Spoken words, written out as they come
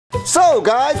So,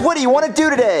 guys, what do you want to do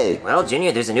today? Well,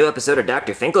 Junior, there's a new episode of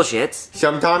Dr. Finkelshits.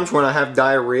 Sometimes when I have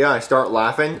diarrhea, I start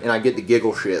laughing and I get the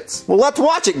giggle shits. Well, let's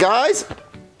watch it, guys.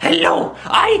 Hello,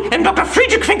 I am Dr.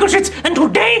 Friedrich Finkelshits, and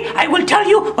today I will tell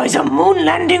you why the moon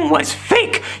landing was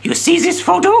fake. You see this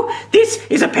photo? This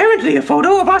is apparently a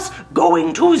photo of us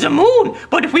going to the moon.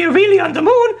 But if we're really on the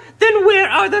moon, then where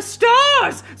are the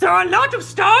stars? There are a lot of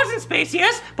stars in space,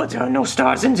 yes, but there are no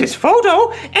stars in this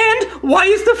photo. And why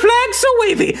is the flag so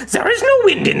wavy? There is no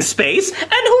wind in space.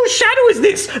 And whose shadow is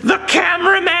this? The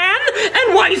cameraman?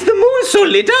 And why is the moon so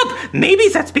lit up? Maybe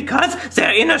that's because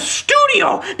they're in a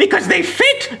studio, because they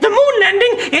faked the moon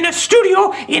landing in a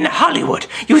studio in Hollywood.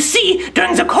 You see,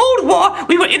 during the Cold War,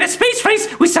 we were in a space race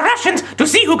with the Russians to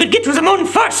see who could get to the moon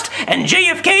first. And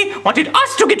JFK wanted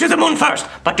us to get to the moon first,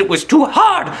 but it was too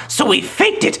hard, so we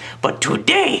faked it. But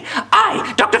today,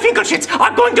 I, Dr. Finkelshits,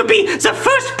 are going to be the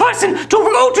first person to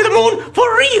go to the moon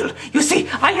for real. You see,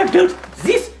 I have built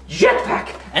this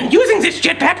jetpack. And using this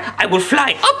jetpack, I will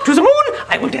fly up to the moon,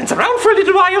 I will dance around for a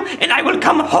little while, and I will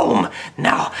come home.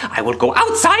 Now, I will go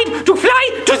outside to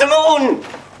fly to the moon.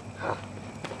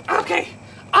 Okay,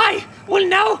 I will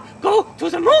now go to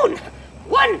the moon.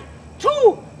 1,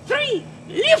 2, 3,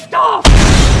 lift off!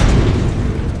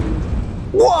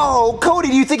 Whoa, Cody,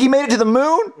 do you think he made it to the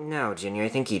moon? No, Junior, I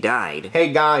think he died.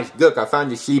 Hey guys, look, I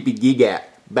found a sleepy gigat.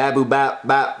 Babu bap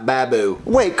bap babu.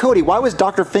 Wait, Cody, why was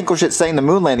Dr. Finkelshit saying the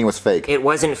moon landing was fake? It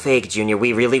wasn't fake, Junior.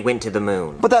 We really went to the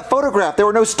moon. But that photograph, there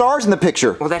were no stars in the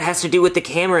picture. Well, that has to do with the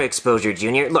camera exposure,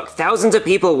 Junior. Look, thousands of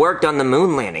people worked on the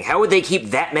moon landing. How would they keep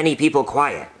that many people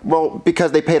quiet? Well,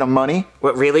 because they paid them money.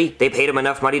 What, really? They paid them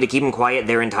enough money to keep them quiet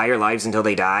their entire lives until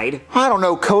they died? I don't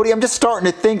know, Cody. I'm just starting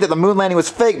to think that the moon landing was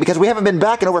fake because we haven't been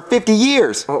back in over 50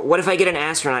 years. Well, what if I get an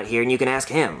astronaut here and you can ask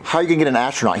him? How are you going to get an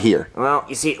astronaut here? Well,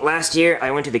 you see, last year I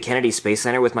went to the Kennedy Space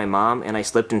Center with my mom and I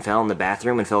slipped and fell in the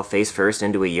bathroom and fell face first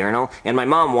into a urinal, and my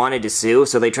mom wanted to sue,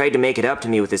 so they tried to make it up to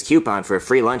me with this coupon for a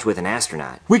free lunch with an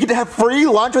astronaut. We get to have free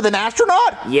lunch with an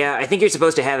astronaut? Yeah, I think you're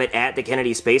supposed to have it at the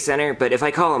Kennedy Space Center, but if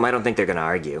I call them, I don't think they're gonna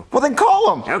argue. Well, then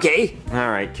call them. Okay.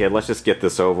 Alright, kid, let's just get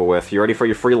this over with. You ready for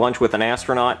your free lunch with an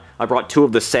astronaut? I brought 2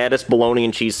 of the saddest bologna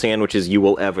and cheese sandwiches you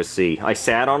will ever see. I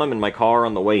sat on them in my car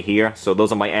on the way here, so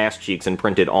those are my ass cheeks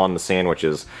imprinted on the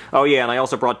sandwiches. Oh yeah, and I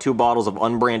also brought 2 bottles of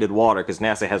unbranded water, because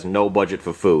NASA has no budget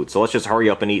for food. So let's just hurry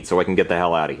up and eat so I can get the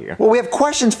hell out of here. Well, we have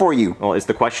questions for you. Well, is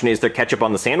there ketchup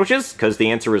on the sandwiches? Because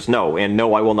the answer is no, and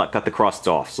no, I will not cut the crusts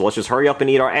off. So let's just hurry up and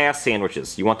eat our ass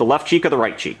sandwiches. You want the left cheek or the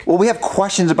right cheek? Well, we have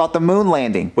questions about the moon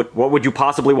landing. What would you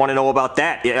possibly want to know about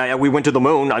that? Yeah, we went to the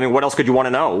moon. I mean, what else could you want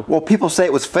to know? Well, people say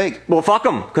it was fake. Well, fuck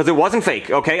them, because it wasn't fake,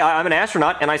 okay? I'm an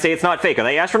astronaut, and I say it's not fake. Are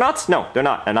they astronauts? No, they're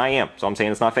not, and I am, so I'm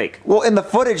saying it's not fake. Well, in the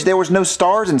footage, there was no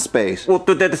stars in space. Well,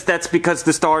 that's because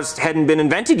the stars hadn't been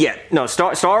invented yet. No,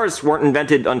 stars weren't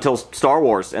invented until Star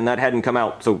Wars, and that hadn't come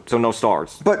out, so no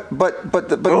stars. But.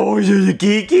 Oh, you're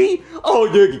geeky? Oh,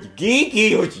 you're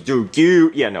geeky? Oh, you're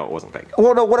cute. Yeah, no, it wasn't fake.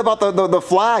 Well, no, what about the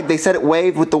flag? They said it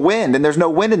waved with the wind, and there's no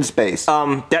wind in space.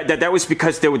 That was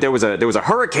because there was a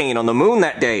hurricane on the moon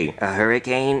that day. A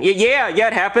hurricane? Yeah,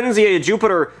 it happens. Yeah,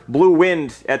 Jupiter blew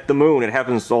wind at the moon. It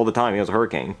happens all the time. It was a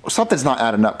hurricane. Something's not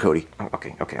adding up, Cody.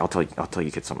 Okay, I'll tell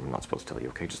you kids something I'm not supposed to tell you,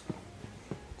 okay?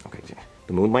 Okay,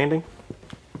 the moon landing?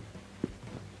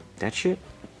 That shit?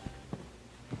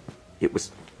 It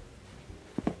was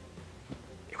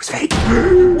fake.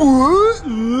 What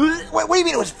do you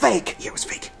mean it was fake? Yeah, it was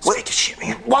fake. It was fake as shit,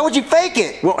 man. Why would you fake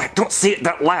it? Well, don't say it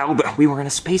that loud, but we were in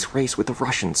a space race with the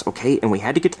Russians, okay? And we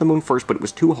had to get to the moon first, but it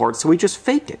was too hard, so we just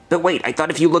faked it. But wait, I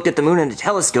thought if you looked at the moon in a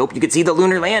telescope, you could see the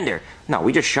lunar lander. No,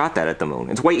 we just shot that at the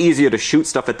moon. It's way easier to shoot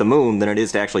stuff at the moon than it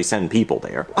is to actually send people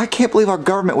there. I can't believe our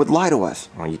government would lie to us.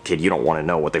 Oh, you kid, you don't want to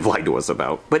know what they've lied to us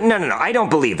about. But no, I don't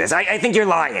believe this. I think you're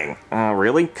lying.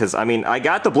 Really? Because, I mean, I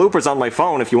got the bloopers on my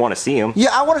phone if you want to see them. Yeah,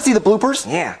 I want to see the bloopers.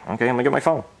 Yeah. Okay, I'm gonna get my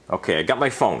phone. Okay, I got my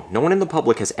phone. No one in the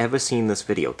public has ever seen this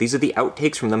video. These are the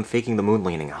outtakes from them faking the moon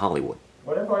landing in Hollywood.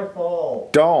 What if I fall?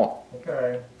 Don't.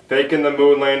 Okay. Faking the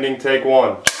moon landing, take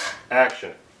 1.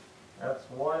 Action. That's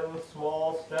 1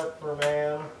 small step for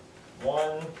man,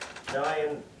 1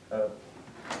 giant...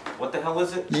 What the hell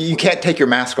is it? You can't take your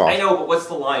mask off. I know, but what's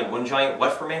the line? 1 giant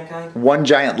what for mankind? 1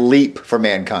 giant leap for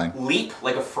mankind. Leap?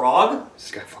 Like a frog?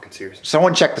 This guy fucking serious.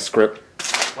 Someone check the script.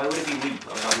 Why would it be leap?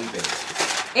 I'm not leaping.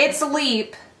 It's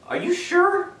leap. Are you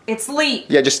sure? It's leap.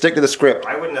 Yeah, just stick to the script.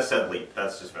 I wouldn't have said leap.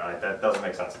 That's just, that doesn't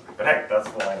make sense. But hey,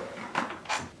 that's the line.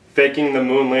 Faking the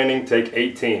moon landing, take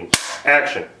 18.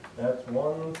 Action. That's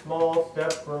 1 small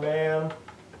step for man,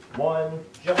 1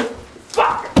 giant...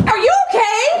 Fuck! Are you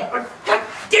okay?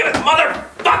 damn it,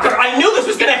 motherfucker! I knew this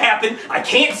was gonna happen! I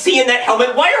can't see in that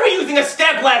helmet. Why are we using a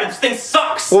step ladder? This thing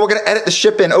sucks! Well, we're gonna edit the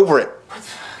ship in over it.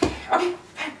 Okay.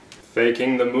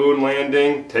 Faking the moon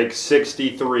landing, take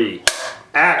 63.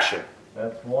 Action.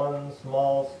 That's one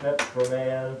small step for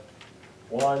man,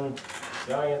 one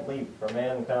giant leap for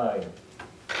mankind.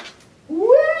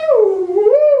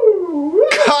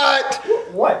 Cut!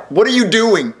 What? What are you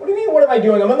doing? What do you mean, what am I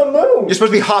doing? I'm on the moon! You're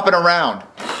supposed to be hopping around.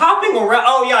 Hopping around?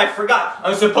 Oh yeah, I forgot.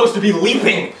 I'm supposed to be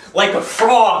leaping like a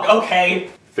frog, okay?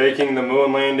 Faking the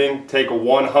moon landing, take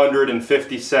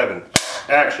 157.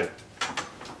 Action.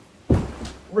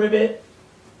 Ribbit.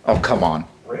 Oh, come on.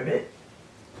 Ribbit.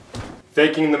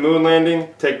 Faking the moon landing,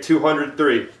 take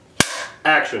 203.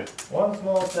 Action. One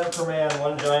small step for man,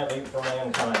 one giant leap for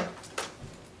mankind.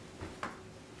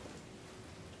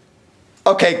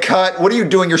 Okay, cut. What are you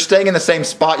doing? You're staying in the same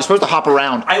spot. You're supposed to hop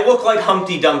around. I look like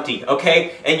Humpty Dumpty,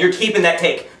 okay? And you're keeping that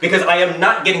take, because I am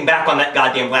not getting back on that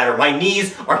goddamn ladder. My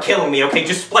knees are killing me, okay?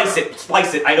 Just splice it,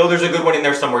 splice it. I know there's a good one in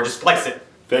there somewhere, just splice it.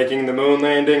 Faking the moon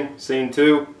landing, scene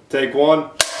 2, take 1.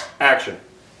 Action.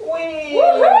 Whee!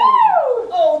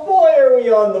 Oh boy, are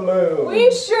we on the moon!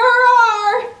 We sure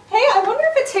are. Hey, I wonder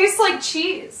if it tastes like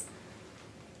cheese.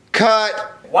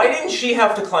 Cut. Why didn't she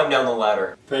have to climb down the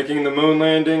ladder? Faking the moon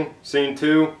landing, scene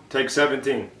 2, take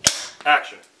 17.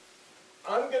 Action.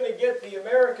 I'm gonna get the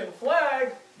American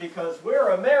flag because we're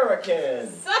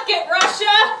Americans. Suck it,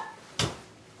 Russia.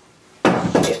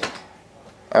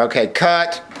 Okay,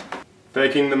 cut.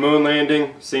 Faking the moon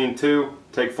landing, scene 2,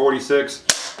 take 46.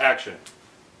 Action.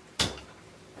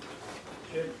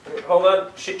 Hold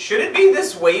on, should it be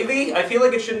this wavy? I feel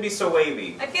like it shouldn't be so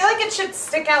wavy. I feel like it should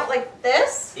stick out like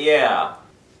this. Yeah.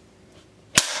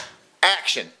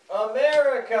 Action.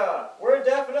 America! We're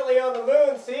definitely on the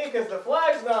moon, see? Because the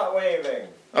flag's not waving.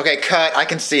 Okay, cut. I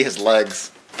can see his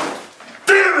legs.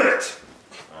 Damn it!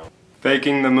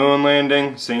 Faking the moon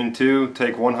landing, scene 2,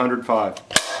 take 105.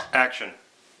 Action.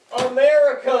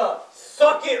 America!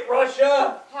 Suck it,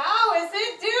 Russia! How is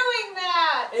it doing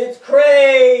that? It's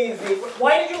crazy!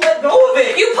 Why did you let go of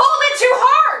it? You pulled it too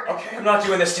hard. Okay, I'm not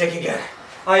doing this take again.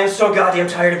 I am so goddamn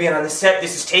tired of being on this set.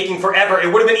 This is taking forever.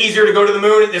 It would have been easier to go to the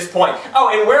moon at this point. Oh,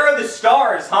 and where are the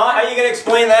stars, huh? How are you gonna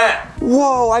explain that?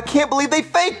 Whoa, I can't believe they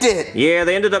faked it. Yeah,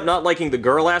 they ended up not liking the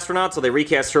girl astronaut, so they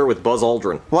recast her with Buzz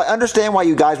Aldrin. Well, I understand why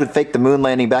you guys would fake the moon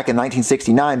landing back in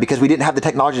 1969 because we didn't have the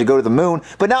technology to go to the moon,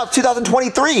 but now it's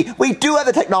 2023. We do have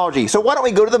the technology, so why don't we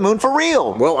go to the moon for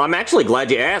real? Well, I'm actually glad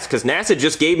you asked, because NASA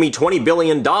just gave me $20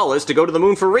 billion to go to the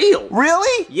moon for real.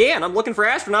 Really? Yeah, and I'm looking for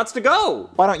astronauts to go.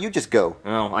 Why don't you just go?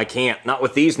 Oh, I can't. Not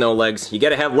with these no legs. You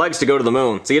gotta have legs to go to the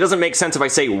moon. See, it doesn't make sense if I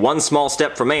say one small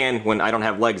step for man when I don't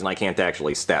have legs and I can't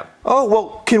actually step. Oh,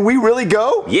 well, can we really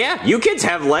go? Yeah, you kids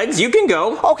have legs. You can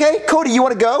go. Okay, Cody, you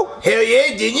want to go? Hell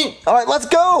yeah, didn't you? All right, let's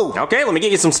go. Okay, let me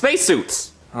get you some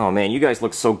spacesuits. Oh man, you guys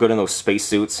look so good in those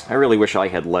spacesuits. I really wish I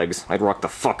had legs. I'd rock the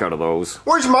fuck out of those.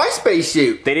 Where's my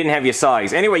spacesuit? They didn't have your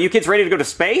size. Anyway, you kids ready to go to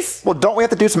space? Well, don't we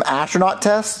have to do some astronaut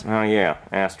tests? Oh yeah,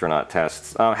 astronaut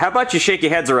tests. How about you shake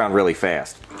your heads around really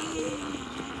fast?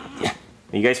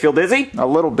 You guys feel dizzy? A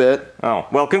little bit. Oh,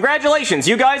 well, congratulations!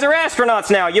 You guys are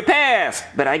astronauts now! You passed!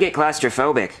 But I get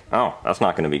claustrophobic. Oh, that's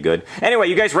not gonna be good. Anyway,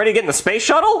 you guys ready to get in the space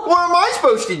shuttle? What am I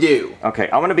supposed to do? Okay,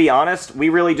 I'm gonna be honest. We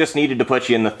really just needed to put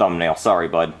you in the thumbnail. Sorry,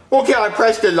 bud. Well, can I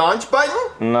press the launch button?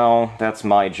 No, that's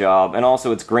my job. And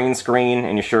also, it's green screen,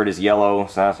 and your shirt is yellow,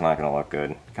 so that's not gonna look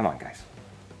good. Come on, guys.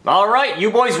 Alright,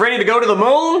 you boys ready to go to the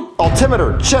moon?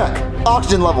 Altimeter, check.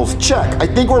 Oxygen levels, check. I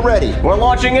think we're ready. We're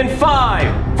launching in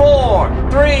 5, 4,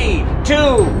 3, 2,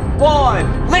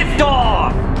 1, lift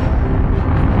off!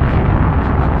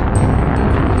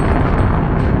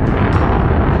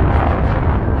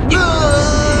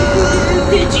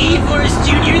 The G-Force,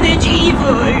 Junior, the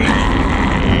G-Force!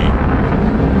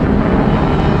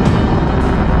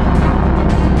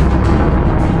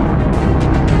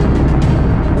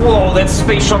 Whoa, that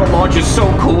space shuttle launch is so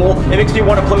cool. It makes me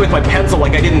want to play with my pencil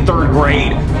like I did in 3rd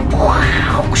grade.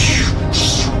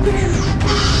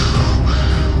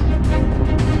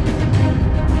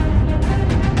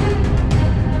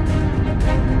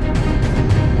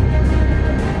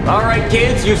 Alright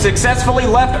kids, you've successfully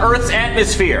left Earth's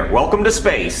atmosphere. Welcome to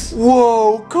space.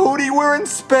 Whoa, Cody, we're in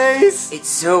space. It's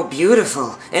so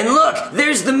beautiful. And look,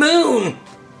 there's the moon.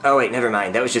 Oh wait, never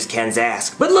mind. That was just Ken's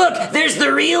ass. But look, there's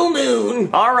the real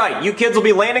moon. Alright, you kids will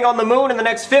be landing on the moon in the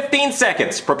next 15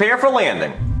 seconds. Prepare for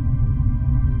landing.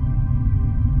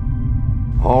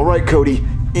 All right, Cody.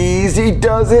 Easy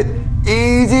does it.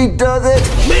 Easy does it.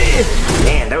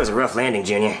 Man, that was a rough landing,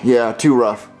 Junior. Yeah, too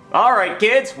rough. Alright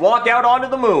kids, walk out onto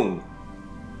the moon.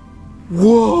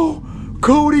 Whoa,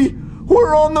 Cody,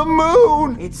 We're on the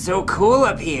moon! It's so cool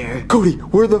up here. Cody,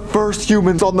 we're the first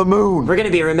humans on the moon. We're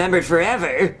gonna be remembered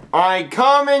forever. I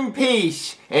come in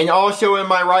peace, and also in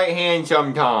my right hand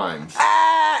sometimes.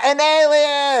 Ah, an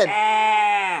alien!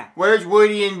 Ah! Where's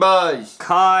Woody and Buzz?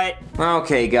 Cut.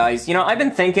 Okay, guys, you know, I've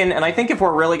been thinking, and I think if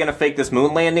we're really gonna fake this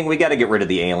moon landing, we gotta get rid of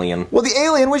the alien. Well, the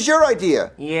alien was your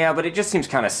idea. Yeah, but it just seems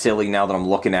kind of silly now that I'm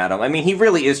looking at him. I mean, he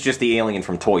really is just the alien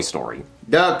from Toy Story.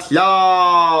 The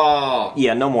claw!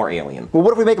 Yeah, no more alien. Well,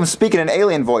 what if we make him speak in an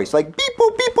alien voice? Like, beep,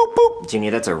 boop, beep, boop, boop. Junior,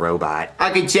 that's a robot.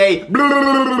 I could say, blah,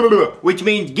 blah, blah, blah, which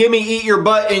means gimme eat your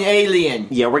butt an alien.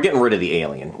 Yeah, we're getting rid of the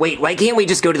alien. Wait, why can't we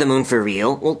just go to the moon for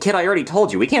real? Well, kid, I already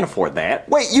told you, we can't afford that.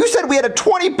 Wait, you said we had a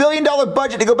 $20 billion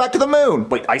budget to go back to the moon.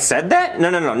 Wait, I said that? No,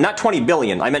 not 20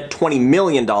 billion. I meant $20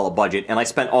 million budget, and I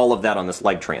spent all of that on this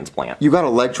leg transplant. You got a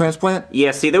leg transplant?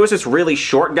 Yeah, see, there was this really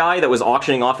short guy that was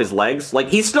auctioning off his legs. Like,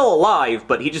 he's still alive,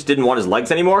 but he just didn't want his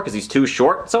legs anymore because he's too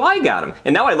short, so I got him.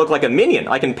 And now I look like a minion.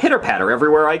 I can pitter-patter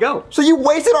everywhere I go. So you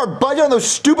wasted our budget on those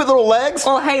stupid little legs?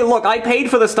 Well, hey, look, I paid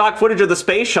for the stock footage of the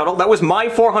space shuttle. That was my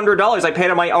 $400 I paid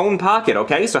out of my own pocket,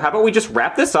 okay? So how about we just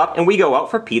wrap this up and we go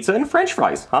out for pizza and french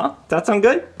fries, huh? Does that sound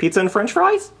good? Pizza and french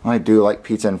fries? I do like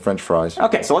pizza and french fries.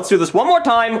 Okay, so let's do this one more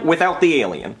time without the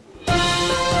alien.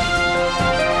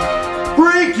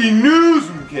 Breaking news,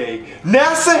 okay?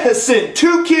 NASA has sent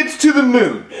 2 kids to the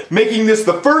moon, making this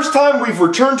the first time we've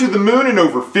returned to the moon in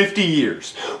over 50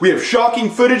 years. We have shocking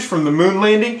footage from the moon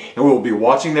landing, and we'll be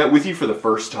watching that with you for the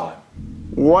first time.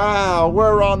 Wow,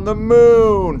 we're on the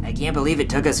moon! I can't believe it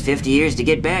took us 50 years to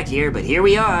get back here, but here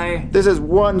we are. This is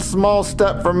one small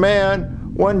step for man,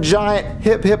 one giant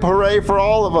hip hip hooray for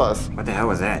all of us. What the hell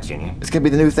was that, Junior? It's gonna be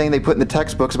the new thing they put in the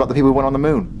textbooks about the people who went on the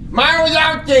moon. Mine was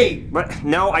empty! What?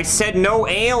 No, I said no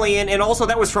alien, and also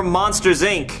that was from Monsters,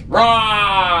 Inc.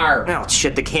 Roar! Oh,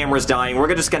 shit, the camera's dying.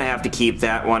 We're just gonna have to keep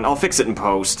that one. I'll fix it in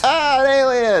post. Ah, an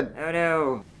alien! Oh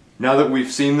no. Now that we've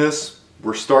seen this,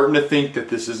 we're starting to think that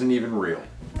this isn't even real.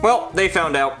 Well, they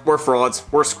found out. We're frauds.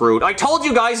 We're screwed. I told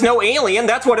you guys no alien.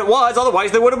 That's what it was.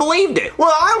 Otherwise, they would have believed it. Well,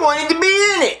 I wanted to be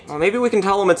in it! Well, maybe we can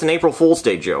tell them it's an April Fool's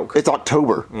Day joke. It's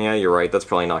October. Yeah, you're right. That's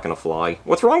probably not gonna fly.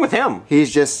 What's wrong with him?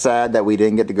 He's just sad that we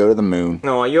didn't get to go to the moon.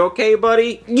 No, are you okay,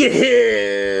 buddy?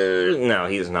 Yeah. No,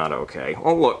 he's not okay.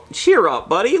 Oh, look. Cheer up,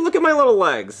 buddy. Look at my little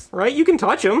legs. Right? You can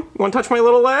touch them. You want to touch my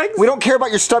little legs? We don't care about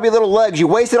your stubby little legs. You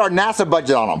wasted our NASA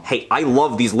budget on them. Hey, I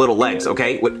love these little legs,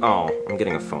 okay? Oh, I'm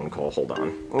getting a phone call. Hold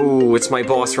on. Ooh, it's my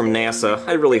boss from NASA.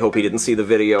 I really hope he didn't see the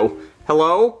video.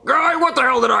 Hello? Guy, what the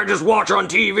hell did I just watch on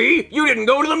TV? You didn't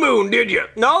go to the moon, did you?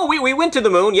 No, we went to the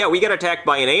moon. Yeah, we got attacked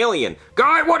by an alien.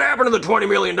 Guy, what happened to the $20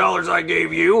 million I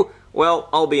gave you? Well,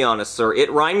 I'll be honest, sir.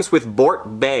 It rhymes with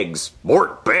Bort Beggs.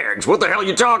 Bort Beggs? What the hell are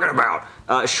you talking about?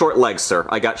 Short legs, sir.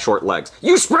 I got short legs.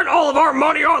 You spent all of our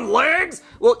money on legs?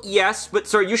 Well, yes, but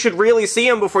sir, you should really see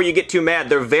them before you get too mad.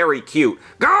 They're very cute.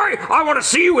 Guy, I want to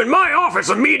see you in my office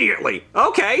immediately.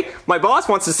 Okay, my boss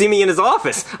wants to see me in his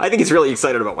office. I think he's really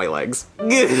excited about my legs.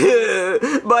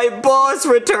 My boss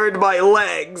returned my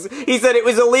legs. He said it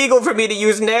was illegal for me to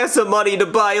use NASA money to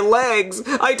buy legs.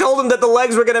 I told him that the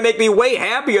legs were gonna make me way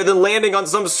happier than landing on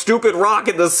some stupid rock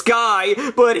in the sky,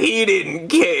 but he didn't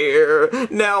care.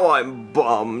 Now I'm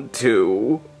bummed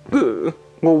too.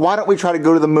 Well, why don't we try to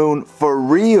go to the moon for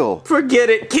real? Forget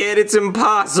it, kid. It's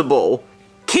impossible.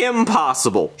 Kim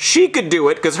Possible. She could do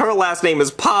it because her last name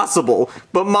is Possible,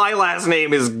 but my last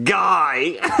name is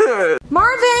Guy.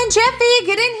 Marvin, Jeffy,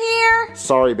 get in here.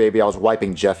 Sorry, baby, I was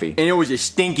wiping Jeffy. And it was a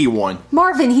stinky one.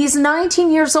 Marvin, he's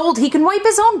 19 years old. He can wipe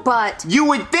his own butt. You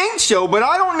would think so, but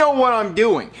I don't know what I'm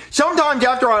doing. Sometimes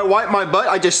after I wipe my butt,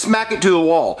 I just smack it to the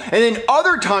wall. And then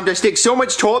other times I stick so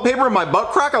much toilet paper in my butt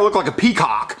crack, I look like a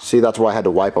peacock. See, that's why I had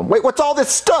to wipe them. Wait, what's all this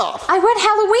stuff? I went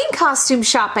Halloween costume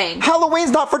shopping.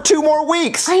 Halloween's not for 2 more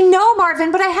weeks. I know,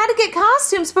 Marvin, but I had to get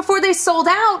costumes before they sold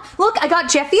out. Look, I got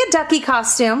Jeffy a ducky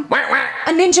costume,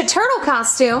 a Ninja Turtle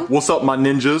costume. What's up, my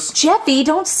ninjas? Jeffy,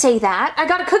 don't say that. I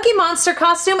got a Cookie Monster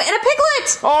costume and a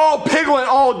Piglet. Oh, Piglet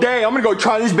all day. I'm gonna go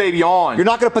try this baby on. You're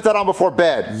not gonna put that on before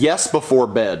bed. Yes, before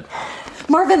bed.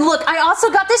 Marvin, look, I also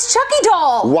got this Chucky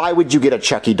doll. Why would you get a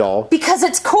Chucky doll? Because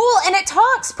it's cool and it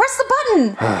talks. Press the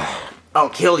button. I'll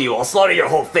kill you. I'll slaughter your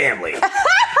whole family. Isn't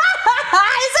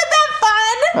that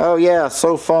fun? Oh yeah,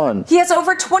 so fun. He has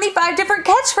over 25 different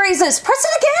catchphrases. Press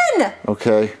it again.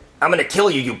 Okay. I'm gonna kill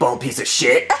you, you bald piece of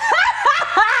shit.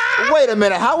 Wait a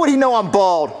minute, how would he know I'm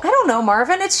bald? I don't know,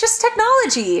 Marvin. It's just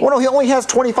technology. Well, no, he only has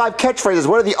 25 catchphrases.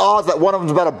 What are the odds that one of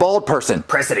them's about a bald person?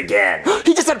 Press it again.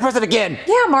 He just said press it again.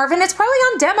 Yeah, Marvin, it's probably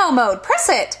on demo mode. Press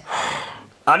it.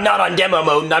 I'm not on demo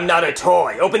mode and I'm not a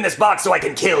toy. Open this box so I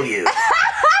can kill you.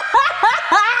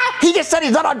 He just said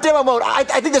he's not on demo mode. I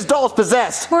think this doll is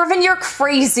possessed. Marvin, you're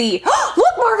crazy.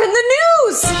 Look, Marvin, the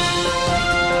news!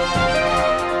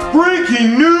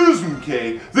 Breaking news,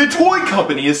 MK! The toy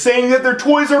company is saying that their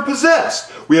toys are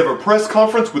possessed. We have a press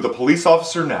conference with a police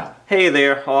officer now. Hey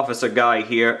there, Officer Guy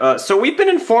here. So we've been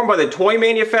informed by the toy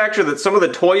manufacturer that some of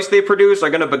the toys they produce are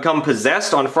going to become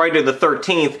possessed on Friday the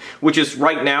 13th, which is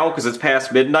right now because it's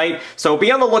past midnight. So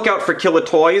be on the lookout for killer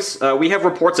toys. We have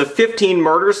reports of 15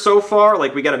 murders so far.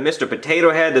 Like, we got a Mr.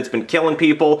 Potato Head that's been killing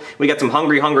people. We got some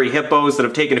hungry hippos that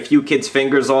have taken a few kids'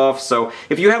 fingers off. So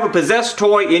if you have a possessed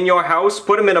toy in your house,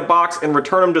 put them in a box and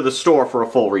return them to the store for a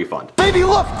full refund. Baby,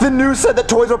 look! The news said that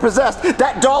toys were possessed.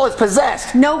 That doll is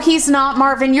possessed. No, he's not,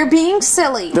 Marvin. You're being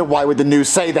silly. Then why would the news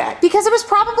say that? Because it was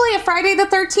probably a Friday the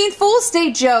 13th Fool's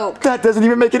Day joke. That doesn't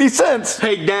even make any sense.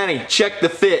 Hey, Danny, check the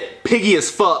fit. Piggy as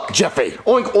fuck. Jeffy.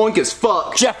 Oink oink as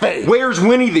fuck. Jeffy. Where's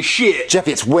Winnie the shit?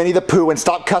 Jeffy, it's Winnie the Pooh, and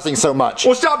stop cussing so much.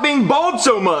 Well, stop being bald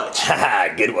so much.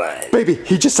 Haha, good one. Baby,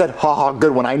 he just said, haha,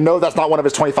 good one. I know that's not one of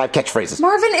his 25 catchphrases.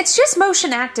 Marvin, it's just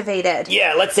motion activated.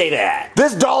 Yeah, let's say that.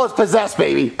 This doll is possessed,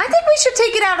 baby. I think we should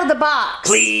take it out of the box.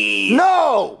 Please.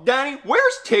 No! Danny,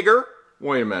 where's Tigger?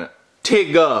 Wait a minute.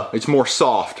 Tigga. It's more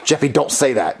soft. Jeffy, don't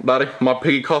say that. Buddy, my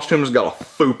piggy costume's got a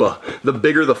fupa. The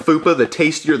bigger the fupa, the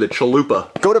tastier the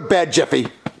chalupa. Go to bed, Jeffy.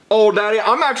 Oh, Daddy,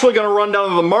 I'm actually gonna run down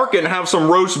to the market and have some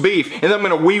roast beef, and then I'm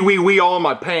gonna wee all in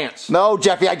my pants. No,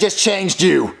 Jeffy, I just changed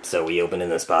you. So we opening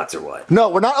this box or what? No,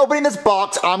 we're not opening this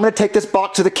box. I'm gonna take this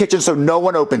box to the kitchen so no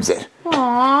one opens it.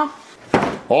 Aww.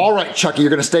 All right, Chucky, you're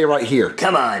gonna stay right here.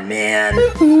 Come on, man.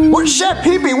 What, Chef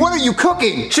Pee-Pee, what are you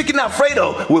cooking? Chicken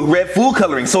Alfredo with red food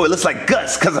coloring so it looks like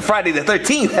guts because of Friday the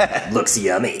 13th. Looks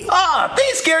yummy. Ah,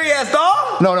 thanks, scary ass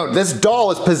doll. No, this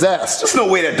doll is possessed. There's no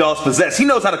way that doll's possessed. He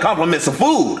knows how to compliment some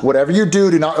food. Whatever you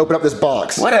do not open up this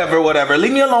box. Whatever.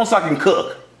 Leave me alone so I can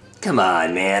cook. Come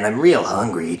on, man. I'm real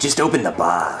hungry. Just open the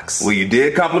box. Well, you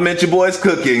did compliment your boy's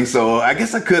cooking, so I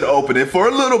guess I could open it for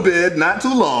a little bit, not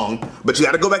too long. But you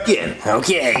gotta go back in.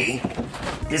 Okay.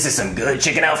 This is some good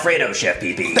chicken Alfredo, Chef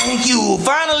Pee-Pee. Thank you.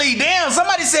 Finally, damn,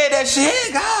 somebody said that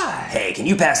shit. God. Hey, can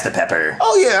you pass the pepper?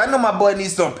 Oh, yeah, I know my boy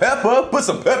needs some pepper. Put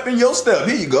some pepper in your stuff.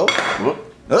 Here you go. Whoop.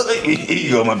 Here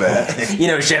you go, my bad. You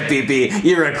know, Chef Pee-Pee,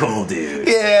 you're a cool dude.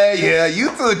 Yeah, you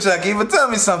too, Chucky. But tell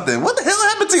me something. What the hell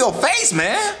happened to your face,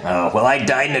 man? Oh, well, I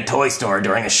died in a toy store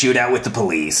during a shootout with the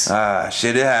police. Ah,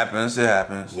 shit, it happens.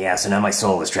 Yeah, so now my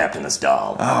soul is trapped in this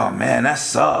doll. Oh, man, that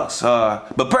sucks.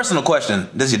 But personal question,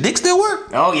 does your dick still work?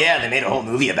 Oh, yeah, they made a whole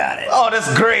movie about it. Oh,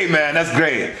 that's great, man. That's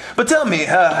great. But tell me,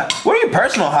 what are your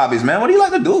personal hobbies, man? What do you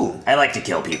like to do? I like to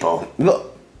kill people. Look.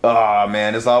 Oh,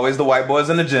 man, it's always the white boys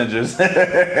and the gingers.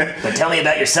 But tell me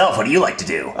about yourself. What do you like to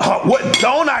do? What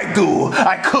don't I do?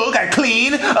 I cook, I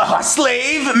clean, I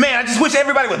slave. Man, I just wish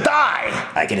everybody would die.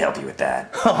 I can help you with that.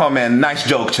 Oh, man, nice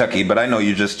joke, Chucky, but I know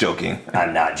you're just joking.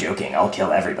 I'm not joking. I'll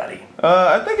kill everybody.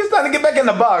 I think it's time to get back in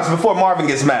the box before Marvin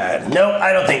gets mad. Nope,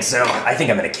 I don't think so. I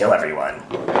think I'm gonna kill everyone.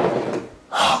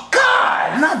 Oh,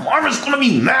 God, now Marvin's gonna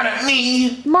be mad at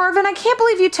me. Marvin, I can't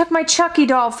believe you took my Chucky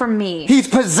doll from me. He's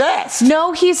possessed.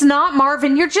 No, he's not,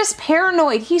 Marvin. You're just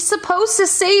paranoid. He's supposed to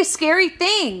say scary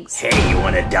things. Hey, you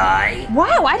wanna die?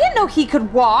 Wow, I didn't know he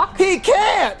could walk. He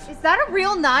can't. Is that a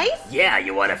real knife? Yeah,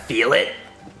 you wanna feel it?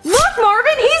 Look,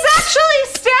 Marvin, he's actually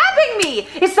stabbing me.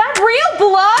 Is that real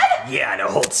blood? Yeah, no,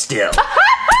 hold still. This is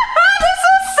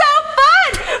so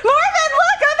fun. Marvin,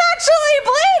 look, I'm actually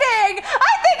bleeding.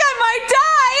 I think I might die.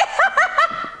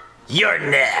 You're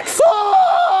next.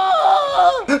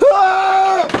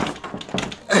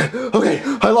 Okay,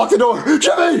 I locked the door.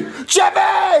 Jeffy!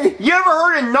 You ever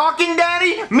heard of knocking,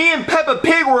 Daddy? Me and Peppa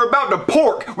Pig were about to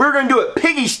pork. We were gonna do it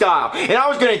piggy style, and I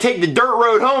was gonna take the dirt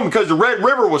road home because the Red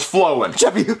River was flowing.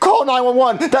 Jeffy, call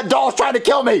 911. That doll's trying to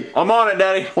kill me. I'm on it,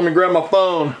 Daddy. Let me grab my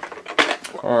phone.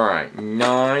 All right,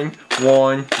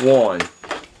 911.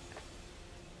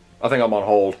 I think I'm on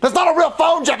hold. That's not a real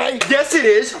phone, Jeffy. Yes, it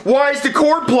is. Why is the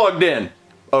cord plugged in?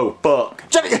 Oh, fuck.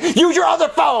 Jeffy, use your other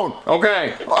phone.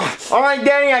 Okay. All right,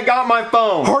 Danny, I got my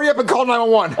phone. Hurry up and call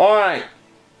 911. All right.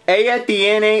 Ella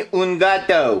tiene un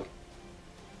gato.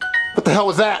 What the hell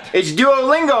was that? It's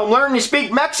Duolingo. I'm learning to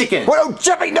speak Mexican. Wait, oh,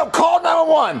 Jeffy, no, call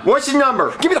 911. What's the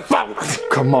number? Give me the phone.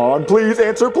 Come on, please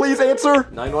answer, please answer.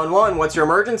 911, what's your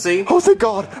emergency? Oh, thank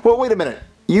God. Well, wait a minute.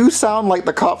 You sound like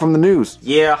the cop from the news.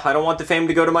 Yeah, I don't want the fame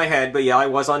to go to my head, but yeah, I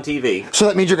was on TV. So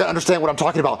that means you're gonna understand what I'm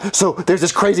talking about. So there's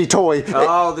this crazy toy.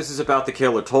 Oh, this is about the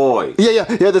killer toy. Yeah,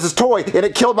 there's this toy, and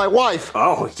it killed my wife.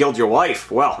 Oh, he killed your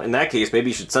wife. Well, in that case, maybe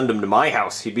you should send him to my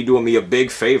house. He'd be doing me a big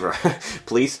favor.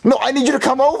 Please? No, I need you to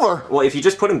come over. Well, if you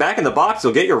just put him back in the box,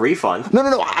 you'll get your refund.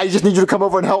 No, I just need you to come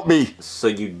over and help me. So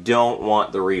you don't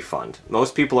want the refund.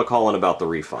 Most people are calling about the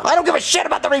refund. I don't give a shit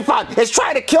about the refund. It's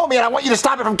trying to kill me, and I want you to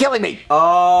stop it from killing me.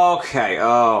 Okay,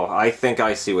 I think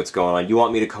I see what's going on. You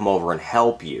want me to come over and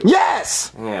help you?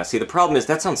 Yes! Yeah, see, the problem is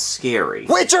that sounds scary.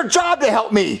 Well, it's your job to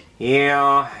help me.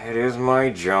 Yeah, it is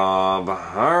my job.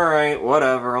 Alright,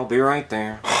 whatever, I'll be right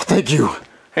there. Thank you.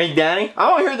 Hey, Danny, I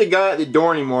don't hear the guy at the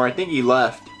door anymore. I think he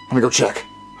left. Let me go check.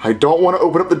 I don't want to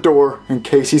open up the door in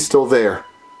case he's still there.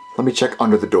 Let me check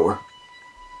under the door.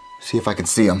 See if I can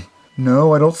see him.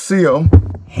 No, I don't see him.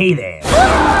 Hey there.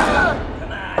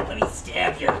 Come on, let me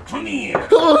stab you. Come here.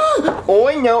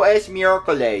 Hoy no es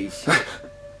miércoles.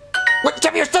 Wait,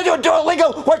 Jeffy, you're still doing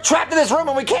Duolingo! We're trapped in this room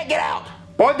and we can't get out!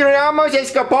 Podríamos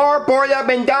escapar por la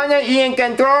ventana y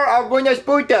encontrar algunas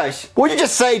putas. What'd you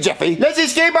just say, Jeffy? Let's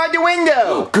escape out the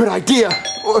window. Good idea.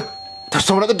 There's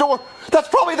someone at the door. That's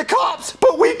probably the cops.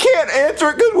 But we can't answer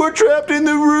it because we're trapped in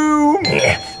the room.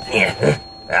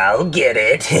 I'll get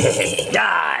it.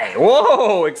 Die!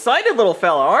 Whoa, excited little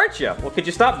fella, aren't you? Well, could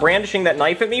you stop brandishing that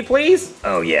knife at me, please?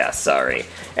 Oh yeah, sorry.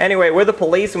 Anyway, we're the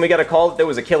police and we got a call that there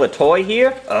was a killer toy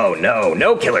here. Oh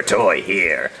no killer toy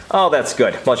here. Oh, that's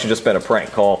good. Must have just been a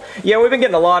prank call. Yeah, we've been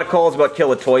getting a lot of calls about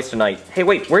killer toys tonight. Hey,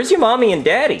 wait, where's your mommy and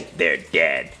daddy? They're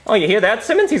dead. Oh, you hear that,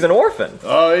 Simmons? He's an orphan.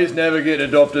 Oh, he's never getting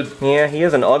adopted. Yeah, he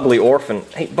is an ugly orphan.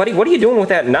 Hey, buddy, what are you doing with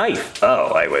that knife?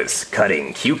 Oh, I was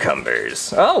cutting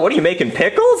cucumbers. Oh, what are you making,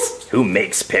 pickles? Who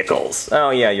makes pickles? Oh,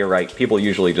 yeah, you're right. People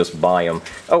usually just buy them.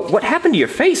 Oh, what happened to your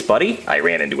face, buddy? I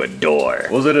ran into a door.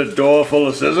 Was it a door full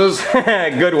of scissors?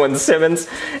 Good one, Simmons.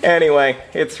 Anyway,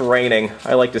 it's raining.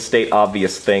 I like to state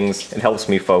obvious things. It helps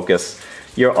me focus.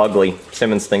 You're ugly.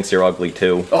 Simmons thinks you're ugly,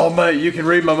 too. Oh, mate, you can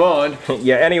read my mind.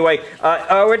 Yeah, anyway,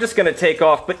 we're just gonna take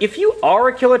off. But if you are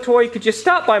a killer toy, could you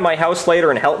stop by my house later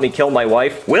and help me kill my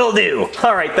wife? Will do.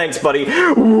 All right, thanks, buddy.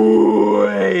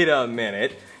 Wait a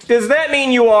minute. Does that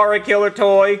mean you are a killer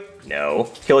toy? No.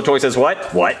 Killer toy says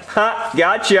what? What? Ha,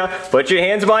 gotcha. Put your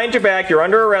hands behind your back. You're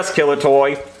under arrest, killer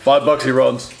toy. $5 he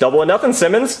runs. Double or nothing,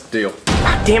 Simmons. Deal.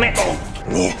 Damn it.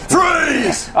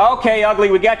 Freeze! Okay, ugly,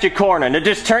 we got your corner. Now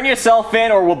just turn yourself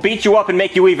in or we'll beat you up and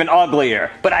make you even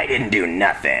uglier. But I didn't do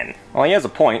nothing. Well, he has a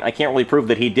point. I can't really prove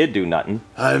that he did do nothing.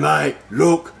 Hey, mate,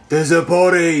 look, there's a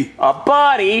body. A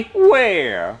body?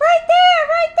 Where? Right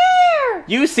there!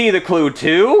 You see the clue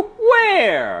too?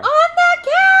 Where? On the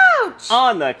couch!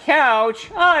 On the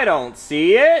couch? I don't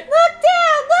see it. Look down!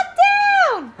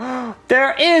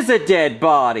 There is a dead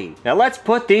body. Now let's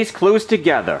put these clues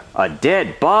together. A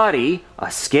dead body,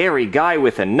 a scary guy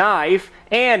with a knife,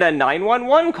 and a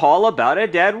 911 call about a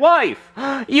dead wife.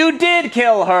 You did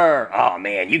kill her. Oh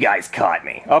man, you guys caught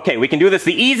me. Okay, we can do this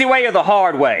the easy way or the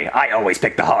hard way. I always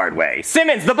pick the hard way.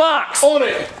 Simmons, the box! On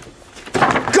it!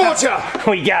 Gotcha!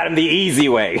 We got him the easy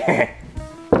way.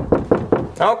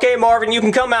 Okay, Marvin, you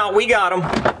can come out. We got him.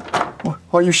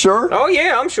 Are you sure? Oh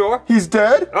yeah, I'm sure. He's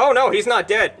dead? Oh no, he's not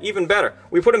dead. Even better.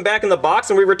 We put him back in the box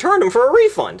and we returned him for a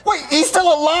refund. Wait, he's still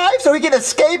alive so he can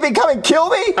escape and come and kill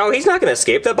me? Oh, he's not gonna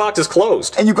escape. That box is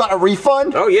closed. And you got a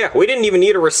refund? Oh yeah, we didn't even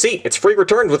need a receipt. It's free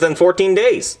returns within 14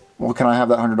 days. Well, can I have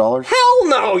that $100? Hell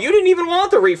no! You didn't even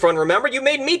want the refund, remember? You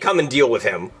made me come and deal with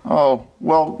him. Oh,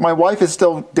 well, my wife is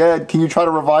still dead. Can you try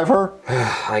to revive her?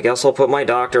 I guess I'll put my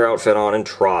doctor outfit on and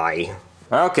try.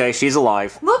 Okay, she's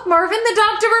alive. Look, Marvin, the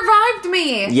doctor revived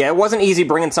me! Yeah, it wasn't easy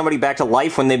bringing somebody back to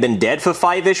life when they've been dead for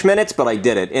 5-ish minutes, but I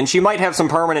did it. And she might have some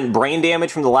permanent brain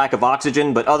damage from the lack of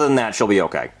oxygen, but other than that, she'll be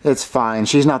okay. It's fine.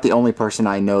 She's not the only person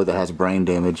I know that has brain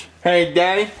damage. Hey,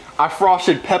 Daddy, I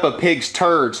frosted Peppa Pig's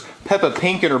turds. Peppa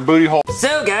Pink in her booty hole.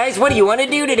 So guys, what do you want to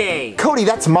do today? Cody,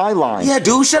 that's my line. Yeah,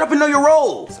 dude, shut up and know your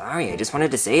role. Sorry, I just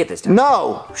wanted to say it this time.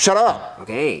 No, shut up.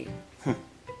 Okay.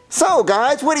 So,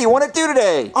 guys, what do you want to do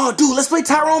today? Oh, dude, let's play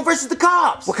Tyrone versus the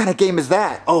cops. What kind of game is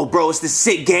that? Oh, bro, it's this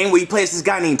sick game where you play as this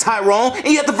guy named Tyrone, and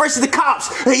you have to versus the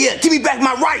cops. Hey, yeah, give me back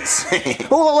my rights.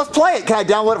 Well, let's play it. Can I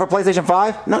download it for PlayStation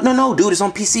 5? No, dude, it's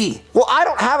on PC. Well, I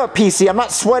don't have a PC. I'm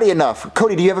not sweaty enough.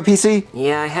 Cody, do you have a PC?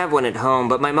 Yeah, I have one at home,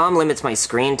 but my mom limits my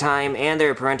screen time, and there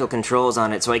are parental controls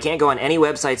on it, so I can't go on any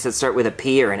websites that start with a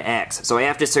P or an X. So I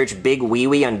have to search Big Wee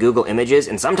Wee on Google Images,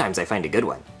 and sometimes I find a good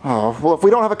one. Oh, well, if we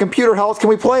don't have a computer, how else can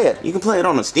we play it? You can play it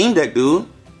on a Steam Deck, dude.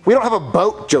 We don't have a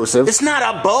boat, Joseph. It's not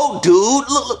a boat, dude.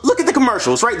 Look at the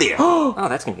commercials right there. Oh,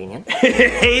 that's convenient.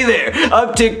 Hey there,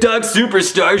 I'm TikTok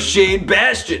superstar Shane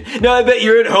Bastion. Now I bet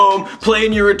you're at home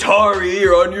playing your Atari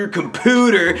or on your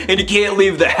computer and you can't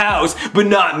leave the house, but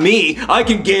not me. I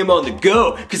can game on the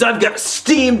go, cause I've got a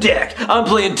Steam Deck. I'm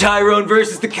playing Tyrone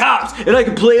versus the Cops, and I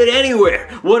can play it anywhere.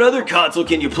 What other console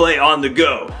can you play on the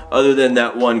go? Other than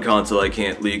that one console I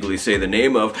can't legally say the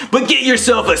name of, but get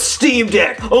yourself a Steam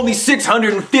Deck, only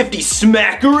 650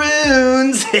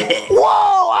 smackaroons.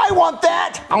 Whoa, I want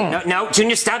that! No,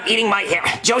 Junior, stop eating my hair.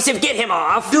 Joseph, get him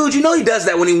off. Dude, you know he does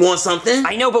that when he wants something.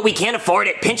 I know, but we can't afford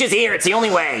it. Pinch his ear, it's the only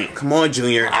way. Come on,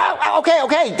 Junior. Ow,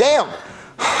 okay, damn.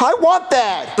 I want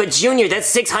that! But Junior, that's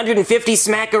 650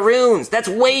 smackaroons. That's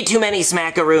way too many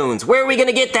smackaroons. Where are we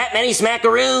gonna get that many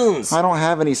smackaroons? I don't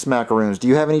have any smackaroons. Do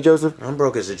you have any, Joseph? I'm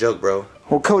broke as a joke, bro.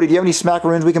 Well, Cody, do you have any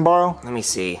smackaroons we can borrow? Let me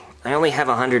see. I only have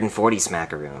 140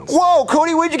 smackaroons. Whoa,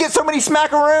 Cody, where'd you get so many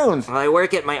smackaroons? Well, I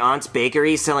work at my aunt's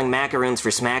bakery selling macaroons for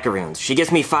smackaroons. She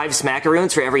gives me 5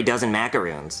 smackaroons for every dozen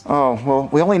macaroons. Oh, well,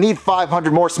 we only need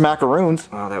 500 more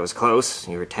smackaroons. Well, that was close.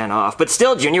 You were 10 off. But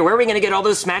still, Junior, where are we gonna get all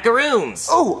those smackaroons?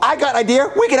 Oh, I got an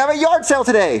idea. We could have a yard sale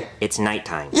today. It's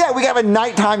nighttime. Yeah, we can have a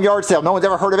nighttime yard sale. No one's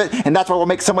ever heard of it, and that's why we'll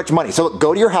make so much money. So look,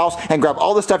 go to your house and grab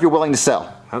all the stuff you're willing to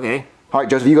sell. Okay. All right,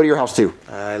 Joseph, you go to your house too.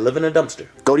 I live in a dumpster.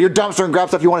 Go to your dumpster and grab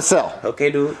stuff you want to sell. Okay,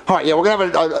 dude. All right, yeah, we're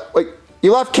gonna have wait,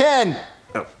 you left Ken.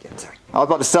 Oh, yeah, sorry. I was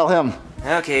about to sell him.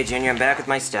 Okay, Junior, I'm back with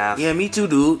my stuff. Yeah, me too,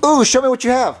 dude. Ooh, show me what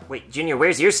you have. Wait, Junior,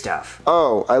 where's your stuff?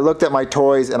 Oh, I looked at my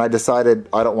toys and I decided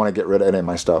I don't want to get rid of any of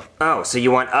my stuff. Oh, so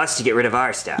you want us to get rid of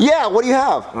our stuff? Yeah, what do you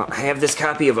have? Well, I have this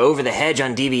copy of Over the Hedge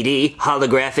on DVD,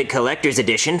 holographic collector's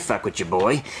edition, fuck with your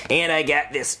boy. And I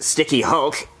got this Sticky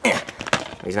Hulk.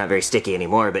 He's not very sticky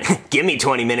anymore, but give me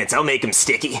 20 minutes, I'll make him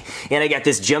sticky. And I got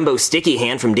this jumbo sticky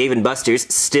hand from Dave & Buster's,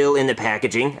 still in the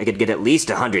packaging. I could get at least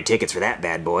 100 tickets for that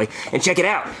bad boy. And check it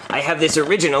out, I have this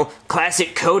original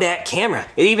classic Kodak camera.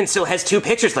 It even still has 2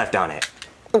 pictures left on it.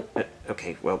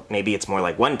 Okay, well, maybe it's more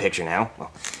like 1 picture now.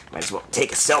 Well, might as well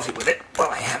take a selfie with it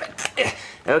while I have it.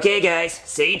 Okay, guys,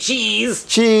 say cheese.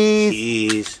 Cheese.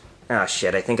 Jeez. Oh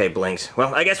shit, I think I blinked.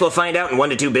 Well, I guess we'll find out in 1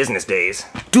 to 2 business days.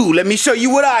 Dude, let me show you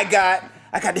what I got.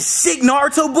 I got this sick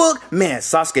Naruto book. Man,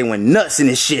 Sasuke went nuts in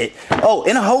this shit. Oh,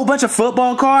 and a whole bunch of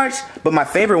football cards. But my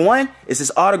favorite one is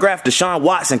this autographed Deshaun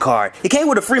Watson card. It came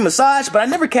with a free massage, but I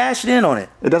never cashed in on it.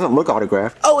 It doesn't look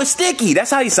autographed. Oh, it's sticky.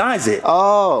 That's how he signs it.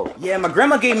 Oh. Yeah, my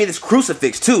grandma gave me this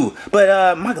crucifix too.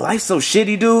 But my life's so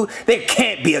shitty, dude. There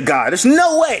can't be a God. There's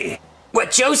no way.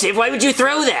 What, Joseph? Why would you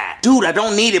throw that? Dude, I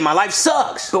don't need it. My life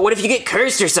sucks. But what if you get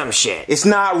cursed or some shit? It's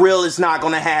not real. It's not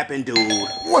gonna happen, dude.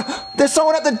 What? There's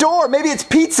someone at the door. Maybe it's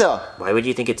pizza. Why would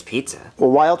you think it's pizza?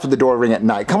 Well, why else would the door ring at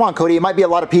night? Come on, Cody. It might be a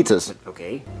lot of pizzas.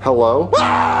 Okay. Hello?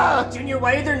 Ah! Junior,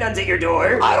 why are there nuns at your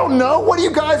door? I don't know. What do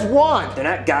you guys want? They're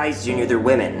not guys, Junior. They're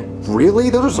women. Really?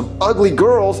 Those are some ugly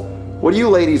girls. What do you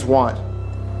ladies want?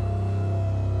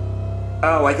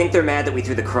 Oh, I think they're mad that we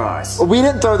threw the cross. We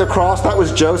didn't throw the cross. That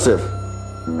was Joseph.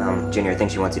 Junior, I think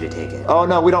she wants you to take it. Oh,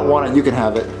 no, we don't want it. You can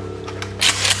have it.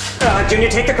 Junior,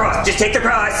 take the cross. Just take the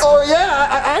cross. Oh, yeah.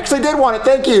 I actually did want it.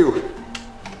 Thank you.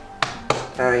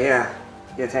 Oh, yeah.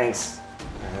 Yeah, thanks.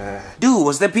 Dude,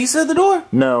 was there pizza at the door?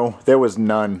 No, there was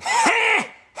none.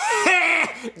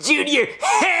 Junior,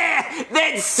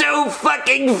 that's so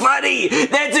fucking funny.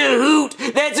 That's a hoot.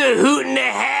 That's a hoot and a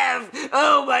half.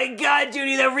 Oh my god,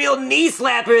 Junior, the real knee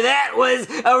slapper. That was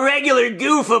a regular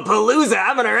goof-a-palooza.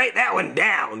 I'm gonna write that one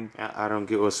down. I don't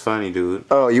get what's funny, dude.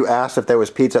 Oh, you asked if there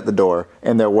was pizza at the door,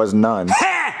 and there was none.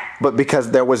 But because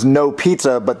there was no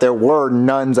pizza, but there were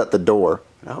nuns at the door.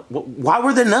 Why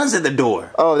were there nuns at the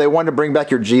door? Oh, they wanted to bring back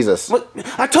your Jesus. What?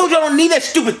 I told you I don't need that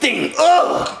stupid thing.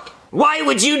 Ugh! Why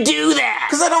would you do that?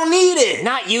 Because I don't need it.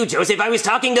 Not you, Joseph. I was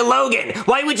talking to Logan.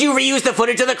 Why would you reuse the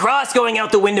footage of the cross going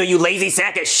out the window, you lazy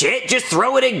sack of shit? Just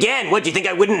throw it again. What, do you think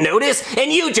I wouldn't notice?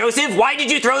 And you, Joseph, why did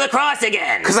you throw the cross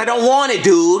again? Because I don't want it,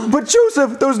 dude. But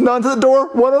Joseph, those nuns at the door,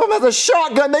 one of them has a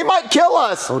shotgun. They might kill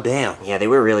us. Oh, damn. Yeah, they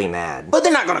were really mad. But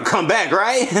they're not going to come back,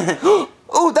 right?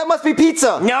 Oh, that must be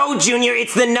pizza. No, Junior,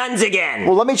 it's the nuns again.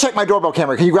 Well, let me check my doorbell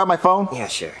camera. Can you grab my phone? Yeah,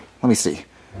 sure. Let me see.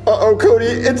 Uh-oh, Cody,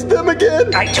 it's them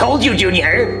again. I told you,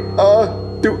 Junior.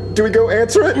 Do we go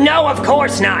answer it? No, of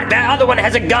course not. That other one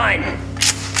has a gun.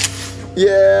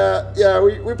 Yeah,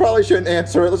 we probably shouldn't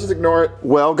answer it. Let's just ignore it.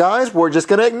 Well, guys, we're just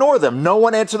gonna ignore them. No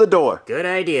one answer the door. Good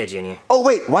idea, Junior. Oh,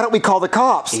 wait, why don't we call the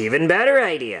cops? Even better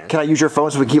idea. Can I use your phone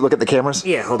so we can keep looking at the cameras?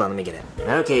 Yeah, hold on, let me get it.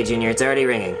 Okay, Junior, it's already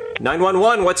ringing.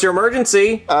 911, what's your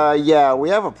emergency? Yeah, we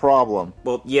have a problem.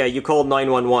 Well, yeah, you called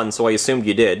 911, so I assumed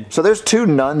you did. So there's 2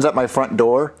 nuns at my front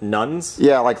door. Nuns?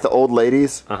 Yeah, like the old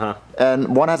ladies. Uh-huh.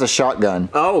 and one has a shotgun.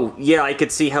 Oh, yeah, I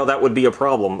could see how that would be a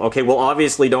problem. Okay, well,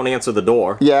 obviously don't answer the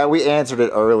door. Yeah, we answered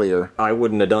it earlier. I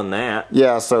wouldn't have done that.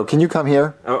 Yeah, so can you come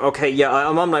here? Okay, yeah,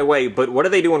 I'm on my way, but what are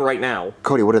they doing right now?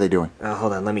 Cody, what are they doing?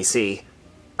 Hold on, let me see.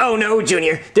 Oh no,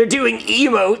 Junior, they're doing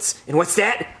emotes. And what's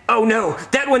that? Oh no,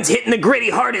 that one's hitting the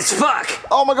gritty hard as fuck.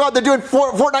 Oh my god, they're doing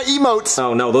Fortnite emotes.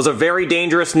 Oh no, those are very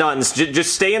dangerous nuns.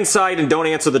 Just stay inside and don't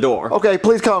answer the door. Okay,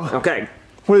 please come. Okay.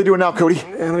 What are they doing now, Cody?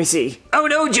 Let me see. Oh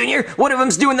no, Junior, one of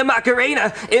them's doing the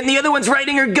Macarena, and the other one's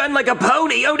riding her gun like a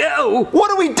pony. Oh no. What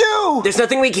do we do? There's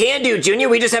nothing we can do, Junior.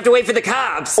 We just have to wait for the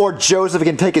cops. Or Joseph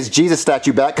can take his Jesus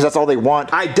statue back, because that's all they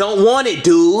want. I don't want it,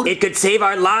 dude. It could save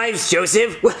our lives,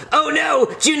 Joseph. Oh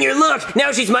no, Junior, look.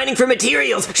 Now she's mining for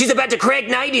materials. She's about to crack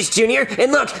 90s, Junior.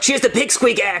 And look, she has the pig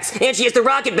squeak axe, and she has the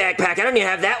rocket backpack. I don't even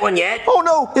have that one yet. Oh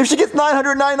no, if she gets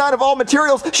 999 of all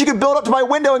materials, she could build up to my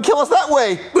window and kill us that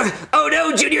way. Oh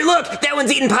no, Junior, look. That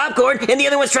one's eating popcorn, and the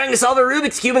other one's trying to solve a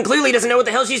Rubik's Cube and clearly doesn't know what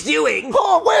the hell she's doing.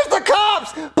 Oh, where's the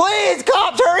cops? Please,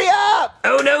 cops, hurry up!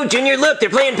 Oh no, Junior, look, they're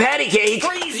playing patty cake.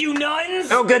 Freeze, you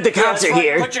nuns! Oh good, the cops are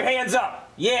here. Put your hands up.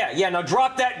 Yeah, now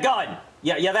drop that gun.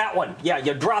 Yeah, that one. Yeah,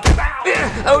 you drop it.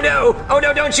 Ow! Oh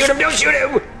no, don't shoot him, don't shoot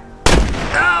him!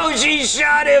 Oh, she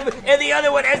shot him, and the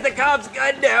other one has the cop's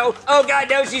gun now. Oh god,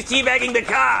 now she's teabagging the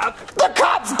cop. The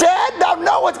cop's dead? Now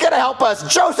no one's gonna help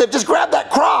us. Joseph, just grab that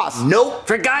cross. Nope.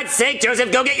 For God's sake,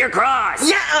 Joseph, go get your cross.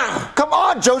 Yeah. Come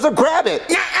on, Joseph, grab it.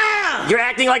 Yeah. You're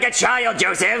acting like a child,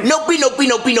 Joseph. Nope.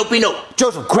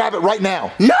 Joseph, grab it right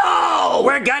now. No.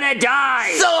 We're gonna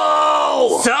die.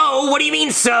 So? What do you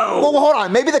mean so? Well, hold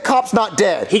on. Maybe the cop's not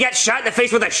dead. He got shot in the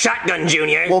face with a shotgun,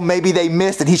 Junior. Well, maybe they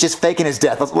missed and he's just faking his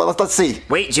death. Let's see.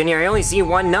 Wait, Junior, I only see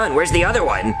one nun. Where's the other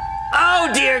one?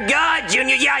 Oh, dear God,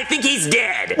 Junior. Yeah, I think he's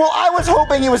dead. Well, I was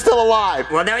hoping he was still alive.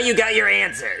 Well, now you got your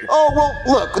answer. Oh, well,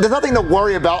 look, there's nothing to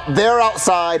worry about. They're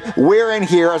outside. We're in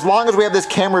here. As long as we have this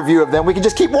camera view of them, we can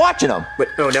just keep watching them. But,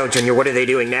 oh no, Junior, what are they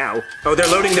doing now? Oh, they're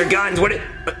loading their guns.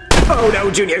 Oh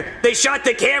no, Junior, they shot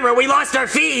the camera. We lost our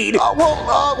feed.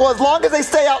 Well, as long as they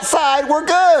stay outside, we're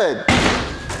good.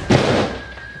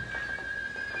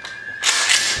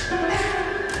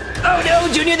 Oh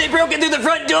no, Junior, they broke in through the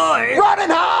front door! Run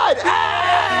and hide!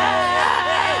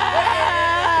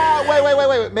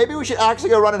 Wait. Maybe we should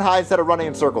actually go run and hide instead of running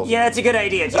in circles. Yeah, that's a good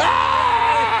idea, Junior.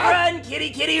 Run,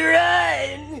 kitty,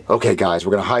 run! Okay, guys,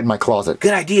 we're gonna hide in my closet.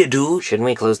 Good idea, dude. Shouldn't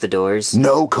we close the doors?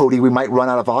 No, Cody, we might run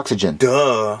out of oxygen.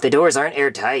 Duh. The doors aren't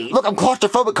airtight. Look, I'm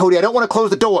claustrophobic, Cody. I don't want to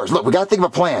close the doors. Look, we gotta think of a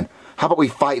plan. How about we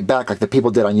fight back like the people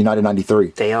did on United 93?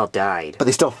 They all died. But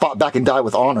they still fought back and died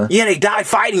with honor. Yeah, they died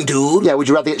fighting, dude. Yeah, would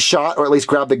you rather get shot or at least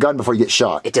grab the gun before you get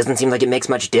shot? It doesn't seem like it makes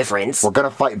much difference. We're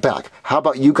gonna fight back. How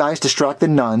about you guys distract the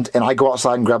nuns and I go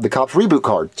outside and grab the cop's reboot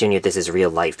card? Junior, this is real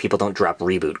life. People don't drop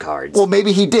reboot cards. Well,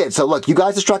 maybe he did. So look, you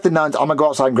guys distract the nuns. I'm gonna go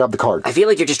outside and grab the card. I feel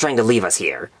like you're just trying to leave us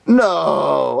here.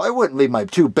 No, I wouldn't leave my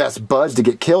two best buds to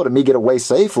get killed and me get away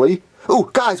safely.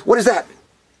 Ooh, guys, what is that?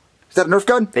 Is that a Nerf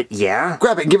gun? Yeah.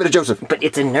 Grab it and give it to Joseph. But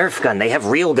it's a Nerf gun. They have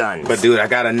real guns. But dude, I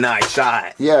got a nice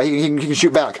shot. Yeah, he can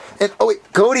shoot back. And oh wait,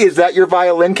 Cody, is that your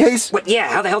violin case? What? Yeah,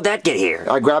 how the hell did that get here?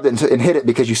 I grabbed it and hit it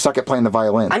because you suck at playing the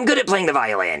violin. I'm good at playing the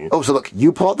violin. Oh, so look,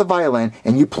 you pull out the violin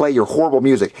and you play your horrible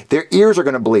music. Their ears are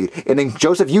gonna bleed. And then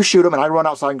Joseph, you shoot them and I run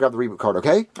outside and grab the reboot card,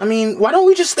 okay? I mean, why don't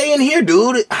we just stay in here,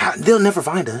 dude? They'll never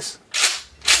find us.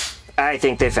 I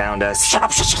think they found us. Shut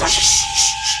up, shh.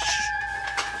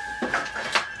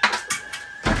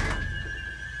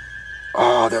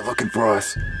 Oh, they're looking for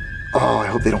us. Oh, I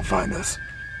hope they don't find us.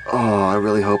 Oh, I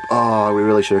really hope. Oh, we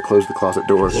really should have closed the closet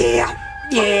door. Yeah,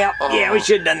 we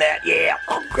should have done that, yeah.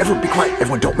 Oh, everyone be quiet.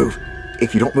 Everyone don't move.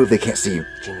 If you don't move, they can't see you.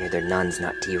 Junior, they're nuns,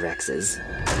 not T-Rexes.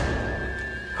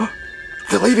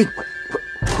 They're leaving.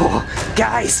 Oh,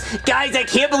 guys, I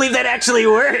can't believe that actually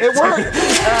worked. It worked.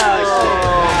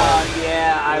 Oh, shit.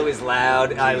 Yeah, I was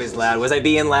loud. Was I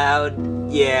being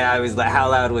loud? Yeah, I was loud. How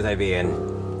loud was I being?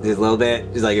 Just a little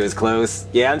bit? Just like it was close?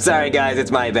 Yeah, I'm sorry, guys.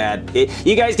 It's my bad.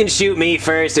 You guys can shoot me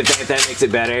first if that makes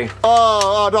it better.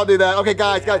 Oh, don't do that. Okay,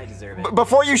 guys.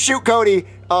 Before you shoot Cody,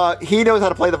 he knows how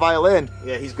to play the violin.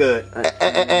 Yeah, he's good.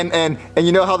 And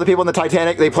you know how the people in the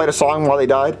Titanic, they played a song while they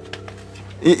died?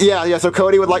 Yeah, so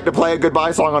Cody would like to play a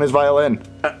goodbye song on his violin.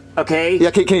 Okay.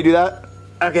 Yeah, can you do that?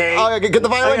 Okay. Oh, get the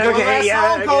violin. Okay,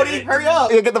 yeah, song, Cody. Hurry up.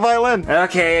 Yeah, get the violin.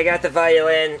 Okay, I got the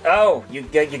violin. Oh, you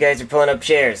guys are pulling up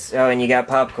chairs. Oh, and you got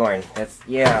popcorn.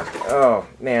 Yeah. Oh,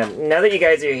 man. Now that you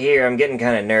guys are here, I'm getting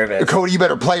kind of nervous. Cody, you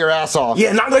better play your ass off.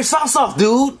 Yeah, knock their socks off,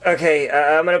 dude. Okay,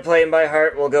 I'm gonna play My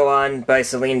Heart Will Go On by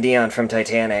Celine Dion from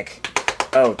Titanic.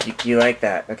 Oh, you like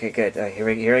that? Okay, good. Here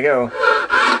we go.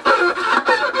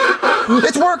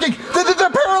 It's working. they're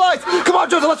paralyzed! Come on,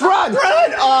 Joseph, let's run!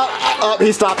 Run!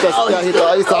 He stopped us. Yeah,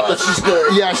 he stopped us.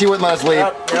 Yeah, she wouldn't let us leave.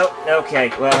 No, okay,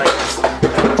 well,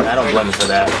 I don't blame him for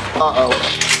that.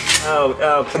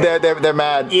 Oh, okay. They're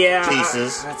mad. Yeah.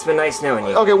 Jesus. It's been nice knowing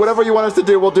you. Okay, whatever you want us to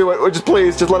do, we'll do it. Just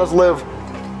please, just let us live.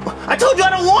 I told you I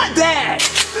don't want that!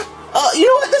 You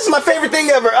know what? This is my favorite thing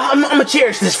ever. I'm gonna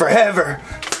cherish this forever.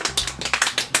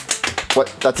 What,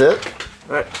 that's it?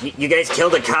 What, you guys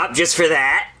killed a cop just for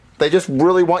that? They just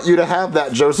really want you to have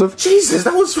that, Joseph. Jesus,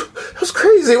 that was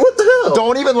crazy. What the hell?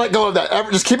 Don't even let go of that.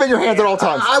 Just keep it in your hands at all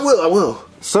times. I will.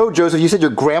 So, Joseph, you said your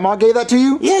grandma gave that to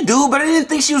you? Yeah, dude, but I didn't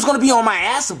think she was gonna be on my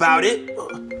ass about it.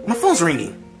 My phone's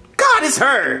ringing. God, it's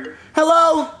her.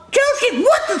 Hello? Joseph,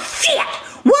 what the shit?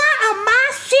 Why are my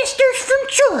sisters from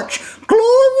church,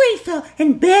 Gloritha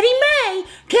and Betty May,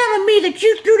 telling me that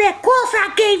you threw that cross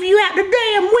I gave you out the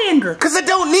damn window? Cause I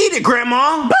don't need it,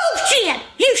 Grandma. Bullshit!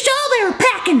 You saw they were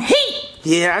packing heat.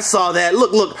 Yeah, I saw that.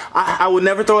 Look, I would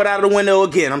never throw it out of the window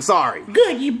again. I'm sorry.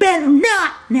 Good, you better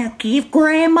not. Now give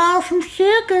Grandma some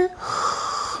sugar.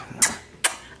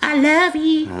 I love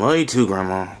you. I love you too,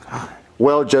 Grandma. God.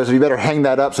 Well, Joseph, you better hang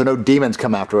that up so no demons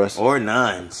come after us. Or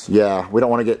nuns. Yeah, we don't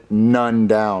want to get none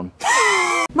down.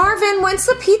 Marvin, when's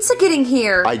the pizza getting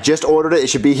here? I just ordered it.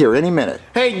 It should be here any minute.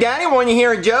 Hey, Daddy, want to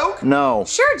hear a joke? No.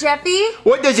 Sure, Jeffy.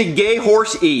 What does a gay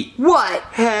horse eat? What?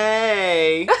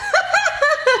 Hey.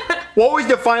 What was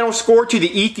the final score to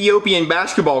the Ethiopian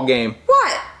basketball game?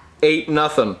 What?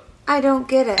 8-0. I don't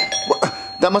get it.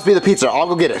 That must be the pizza. I'll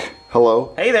go get it.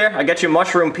 Hello? Hey there, I got you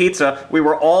mushroom pizza. We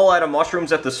were all out of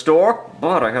mushrooms at the store,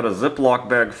 but I had a Ziploc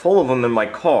bag full of them in my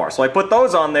car. So I put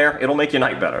those on there. It'll make your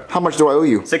night better. How much do I owe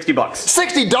you? $60.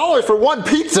 $60 for one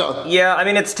pizza? Yeah, I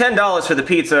mean, it's $10 for the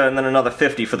pizza and then another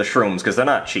 $50 for the shrooms, because they're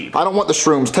not cheap. I don't want the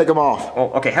shrooms. Take them off.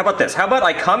 Oh, okay, how about this? How about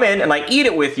I come in and I eat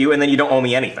it with you and then you don't owe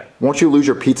me anything? Won't you lose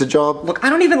your pizza job? Look, I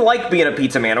don't even like being a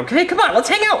pizza man, okay? Come on, let's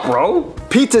hang out, bro.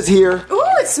 Pizza's here. Ooh,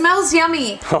 it smells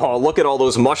yummy. Oh, look at all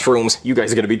those mushrooms. You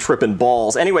guys are gonna be tripping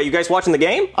balls. Anyway, you guys watching the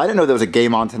game? I didn't know there was a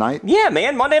game on tonight. Yeah,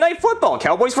 man, Monday Night Football.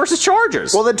 Cowboys versus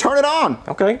Chargers. Well, then turn it on.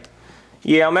 Okay.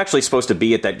 Yeah, I'm actually supposed to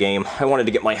be at that game. I wanted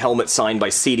to get my helmet signed by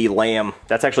C.D. Lamb.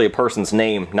 That's actually a person's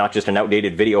name, not just an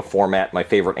outdated video format, my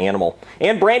favorite animal.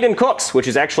 And Brandon Cooks, which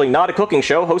is actually not a cooking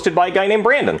show hosted by a guy named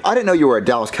Brandon. I didn't know you were a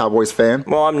Dallas Cowboys fan.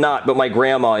 Well, I'm not, but my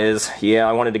grandma is. Yeah,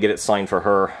 I wanted to get it signed for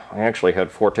her. I actually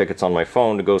had 4 tickets on my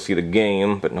phone to go see the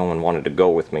game, but no one wanted to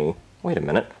go with me. Wait a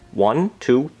minute. 1,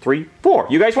 2, 3, 4.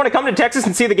 You guys want to come to Texas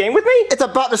and see the game with me? It's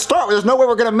about to start. There's no way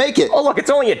we're going to make it. Oh, look, it's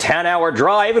only a 10-hour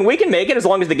drive, and we can make it as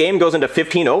long as the game goes into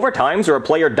 15 overtimes or a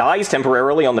player dies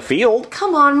temporarily on the field.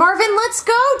 Come on, Marvin, let's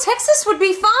go. Texas would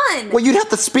be fun. Well, you'd have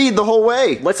to speed the whole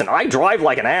way. Listen, I drive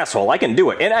like an asshole. I can do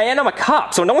it. And I'm a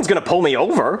cop, so no one's going to pull me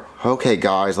over. Okay,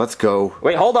 guys, let's go.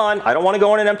 Wait, hold on. I don't want to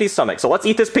go on an empty stomach, so let's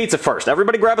eat this pizza first.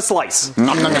 Everybody grab a slice.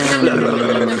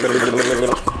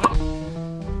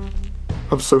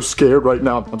 I'm so scared right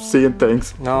now. I'm seeing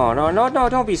things. No,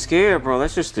 don't be scared, bro.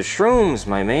 That's just the shrooms,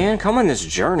 my man. Come on this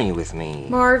journey with me.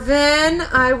 Marvin,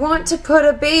 I want to put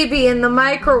a baby in the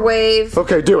microwave.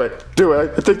 Okay, do it. Do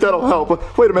it. I think that'll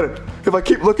help. Wait a minute. If I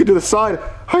keep looking to the side,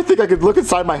 I think I could look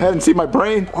inside my head and see my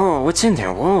brain. Oh, what's in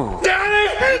there? Whoa.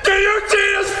 Daddy, do you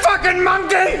see this fucking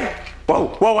monkey?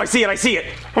 Whoa, I see it.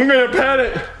 I'm gonna pet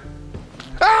it.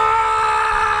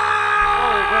 Ah!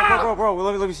 Bro,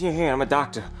 let me see your hand. I'm a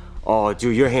doctor. Oh,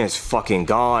 dude, your hand's fucking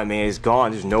gone, man. It's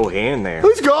gone. There's no hand there.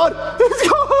 It's gone. It's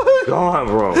gone. Gone,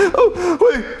 bro. Oh,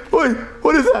 wait.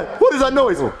 What is that? What is that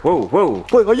noise? Whoa.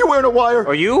 Wait, are you wearing a wire?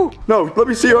 Are you? No, let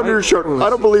me see you under your shirt. I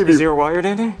don't believe you. Is there a wire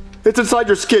in there? It's inside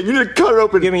your skin. You need to cut it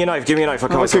open. Give me a knife. I'll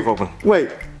cut myself open.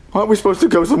 Wait, aren't we supposed to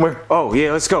go somewhere? Oh,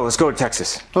 yeah, let's go. Let's go to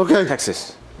Texas. Okay.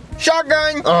 Texas.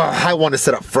 Shotgun! I want to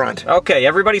sit up front. Okay,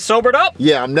 everybody sobered up?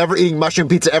 Yeah, I'm never eating mushroom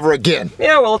pizza ever again.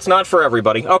 Yeah, well, it's not for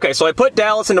everybody. Okay, so I put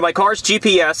Dallas into my car's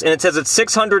GPS, and it says it's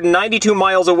 692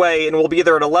 miles away, and we'll be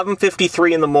there at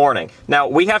 11:53 in the morning. Now,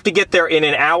 we have to get there in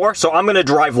an hour, so I'm gonna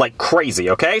drive like crazy,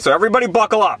 okay? So everybody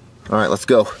buckle up. All right, let's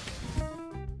go.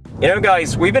 You know,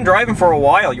 guys, we've been driving for a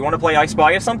while. You want to play I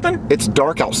Spy or something? It's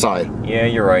dark outside. Yeah,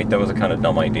 you're right. That was a kind of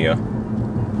dumb idea.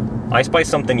 I spy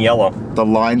something yellow. The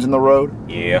lines in the road?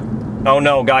 Yeah. Oh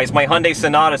no, guys, my Hyundai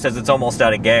Sonata says it's almost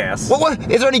out of gas.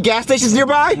 What? Is there any gas stations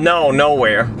nearby? No,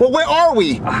 nowhere. Well, where are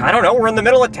we? I don't know, we're in the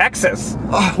middle of Texas.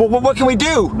 Well, what can we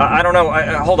do? I don't know,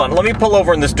 hold on, let me pull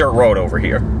over in this dirt road over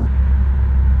here.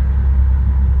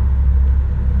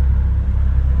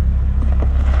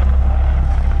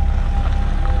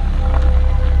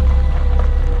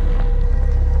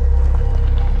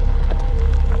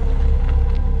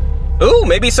 Ooh,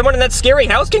 maybe someone in that scary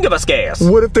house can give us gas.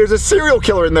 What if there's a serial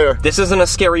killer in there? This isn't a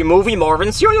scary movie, Marvin.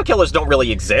 Serial killers don't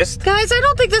really exist. Guys, I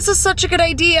don't think this is such a good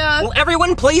idea. Will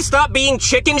everyone please stop being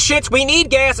chicken shits? We need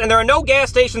gas, and there are no gas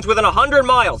stations within 100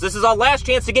 miles. This is our last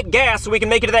chance to get gas so we can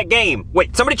make it to that game.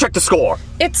 Wait, somebody check the score.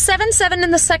 It's 7-7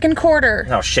 in the second quarter.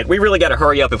 Oh shit, we really gotta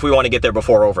hurry up if we want to get there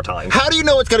before overtime. How do you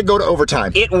know it's gonna go to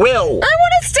overtime? It will. I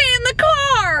want to stay in the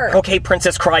car. Okay,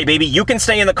 Princess Crybaby, you can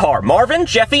stay in the car. Marvin,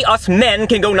 Jeffy, us men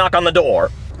can go knock on the door.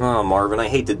 Oh, Marvin, I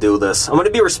hate to do this. I'm gonna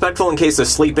be respectful in case they're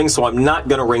sleeping, so I'm not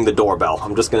gonna ring the doorbell.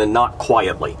 I'm just gonna knock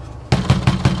quietly.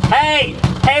 Hey!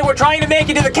 Hey, we're trying to make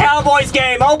it to the Cowboys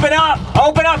game! Open up!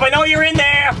 Open up! I know you're in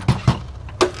there!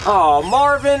 Oh,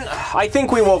 Marvin, I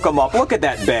think we woke him up. Look at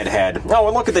that bedhead. Oh,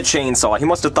 and look at the chainsaw. He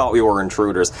must have thought we were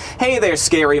intruders. Hey there,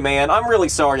 scary man. I'm really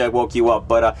sorry I woke you up,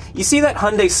 but you see that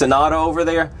Hyundai Sonata over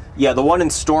there? Yeah, the one in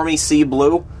stormy sea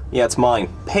blue? Yeah, it's mine.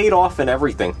 Paid off and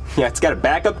everything. Yeah, it's got a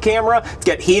backup camera, it's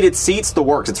got heated seats, the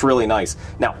works. It's really nice.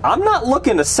 Now, I'm not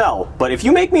looking to sell, but if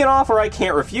you make me an offer I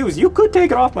can't refuse, you could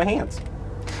take it off my hands.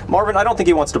 Marvin, I don't think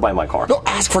he wants to buy my car. No,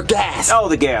 ask for gas. Oh,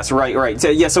 the gas, right.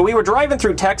 So we were driving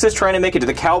through Texas trying to make it to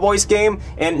the Cowboys game,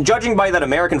 and judging by that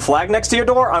American flag next to your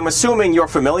door, I'm assuming you're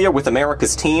familiar with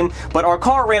America's team, but our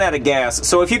car ran out of gas,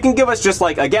 so if you can give us just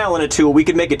like a gallon or two, we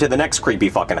could make it to the next creepy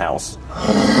fucking house.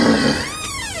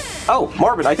 Oh,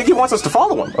 Marvin, I think he wants us to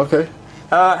follow him. Okay.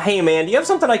 Hey man, do you have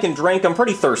something I can drink? I'm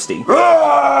pretty thirsty.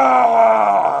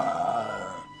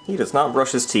 He does not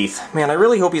brush his teeth. Man, I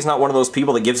really hope he's not one of those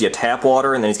people that gives you tap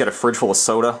water and then he's got a fridge full of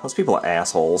soda. Those people are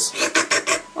assholes.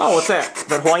 Oh, what's that?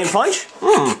 That Hawaiian Punch?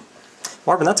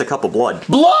 Marvin, that's a cup of blood.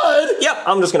 Blood? Yep,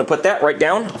 I'm just gonna put that right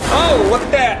down. Oh, look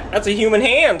at that. That's a human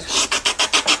hand.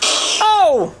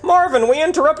 Oh, Marvin, we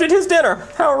interrupted his dinner.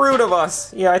 How rude of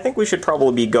us. Yeah, I think we should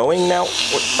probably be going now.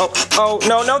 Oh,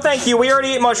 no, thank you. We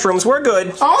already ate mushrooms. We're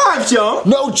good. All right, Joe.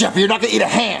 No, Jeffy, you're not gonna eat a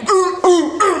hand.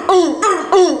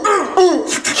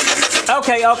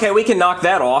 Okay, we can knock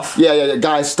that off. Yeah,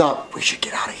 guys, stop. We should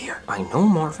get out of here. I know,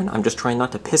 Marvin. I'm just trying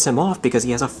not to piss him off because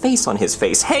he has a face on his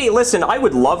face. Hey, listen, I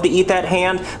would love to eat that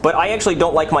hand, but I actually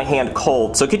don't like my hand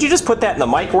cold. So could you just put that in the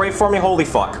microwave for me? Holy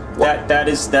fuck. That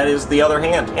is the other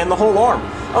hand and the whole arm.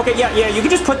 Okay, yeah, you can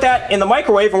just put that in the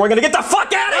microwave and we're gonna get the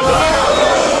fuck out of here!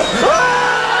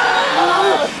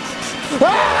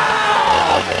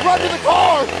 Run to the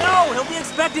car! No, he'll be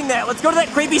expecting that. Let's go to that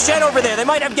creepy shed over there. They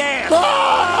might have gas.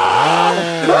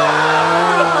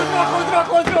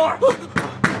 Close the door.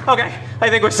 Okay, I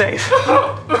think we're safe.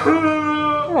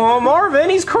 Oh, Marvin,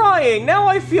 he's crying. Now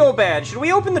I feel bad. Should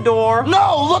we open the door?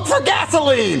 No, look for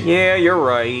gasoline! Yeah, you're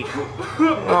right.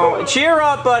 Oh, cheer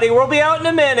up, buddy. We'll be out in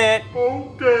a minute.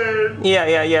 Okay.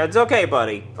 Yeah, it's okay,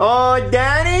 buddy.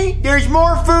 Danny, there's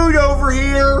more food over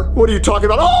here. What are you talking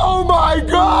about? Oh my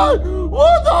god!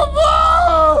 What the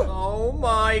fuck? Oh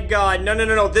my god.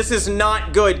 No. This is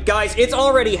not good. Guys, it's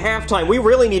already halftime. We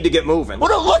really need to get moving. Well,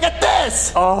 no, look at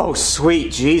this! Oh,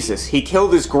 sweet Jesus. He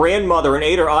killed his grandmother and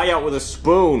ate her eye out with a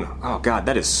spoon. Oh god,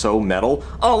 that is so metal.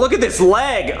 Oh, look at this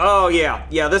leg! Oh yeah,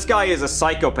 this guy is a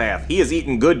psychopath. He is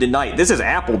eating good tonight. This is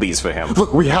Applebee's for him.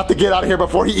 Look, we have to get out of here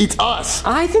before he eats us.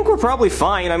 I think we're probably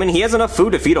fine. I mean, he has enough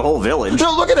food to feed a whole village.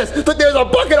 No, look at this! Look, there's a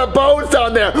bucket of bones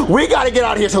down there! We gotta get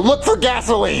out of here, so look for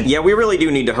gasoline! Yeah, we really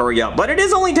do need to hurry up, but it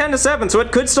is only 10 to 7, so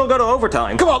it could still go to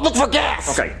overtime. Come on, look for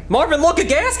gas! Okay. Marvin, look, a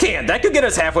gas can! That could get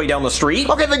us halfway down the street.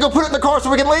 Okay, then go put it in the car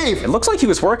so we can leave. It looks like he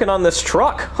was working on this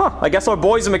truck. Huh, I guess our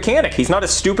boy's a mechanic. He's not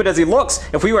as stupid as he looks.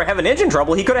 If we were having engine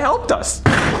trouble, he could have helped us.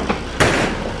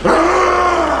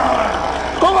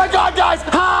 Oh my god, guys,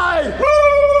 hide!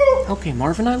 Okay,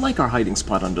 Marvin, I like our hiding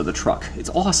spot under the truck. It's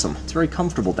awesome. It's very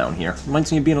comfortable down here.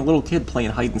 Reminds me of being a little kid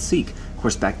playing hide and seek. Of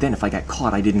course, back then, if I got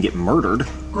caught, I didn't get murdered.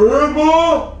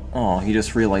 Grandma! Oh, he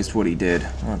just realized what he did.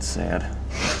 Oh, that's sad.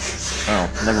 Oh,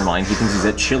 never mind. He thinks he's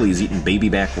at Chili's eating baby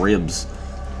back ribs.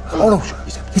 Oh no,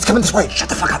 he's coming this way. Shut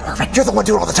the fuck up, Marvin. You're the one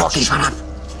doing all the talking. Shut up.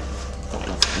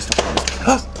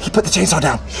 He put the chainsaw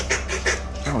down.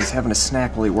 Oh, he's having a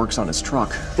snack while he works on his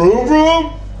truck. Vroom,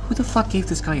 vroom. Who the fuck gave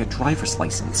this guy a driver's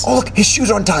license? Oh look, his shoes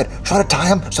are untied. Try to tie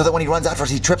him so that when he runs after us,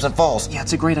 he trips and falls. Yeah,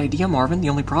 it's a great idea, Marvin. The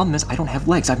only problem is I don't have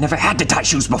legs. I've never had to tie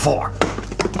shoes before.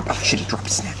 Oh, shit, he dropped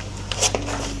his snack.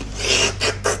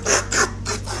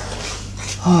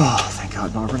 Oh, thank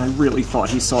God, Marvin. I really thought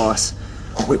he saw us.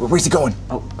 Oh, wait, where's he going?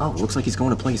 Oh, looks like he's going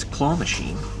to play his claw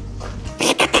machine.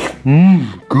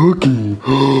 Cookie.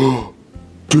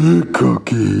 Big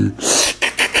cookie.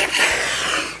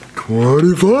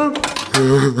 25.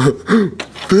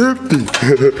 50.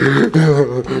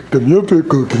 Give me a big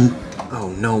cookie.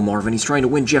 Oh no, Marvin. He's trying to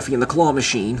win Jeffy in the claw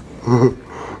machine.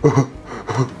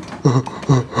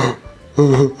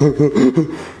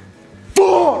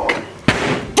 Fuck!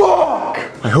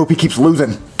 I hope he keeps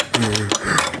losing.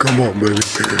 Come on, baby.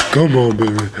 Come on,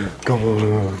 baby. Come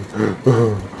on.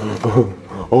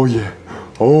 Oh, yeah.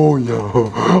 Oh, yeah.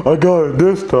 I got it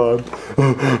this time.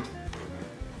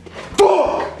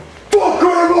 Fuck! Fuck,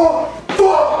 Grandma!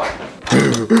 Fuck!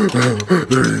 There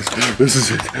it is. This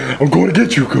is it. I'm going to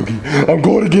get you, Cookie. I'm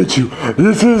going to get you.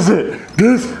 This is it.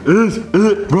 This is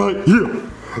it right here.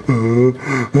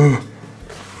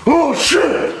 Oh,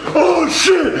 shit! Oh,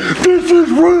 shit! This is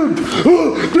rigged!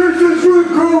 This is rigged,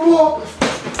 Grandma!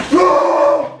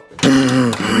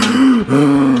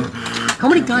 How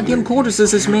many goddamn quarters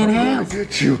does this man have?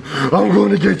 I'm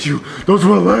going to get you. Those are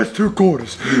my last 2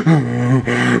 quarters.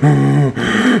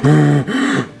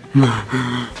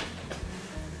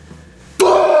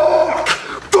 Fuck!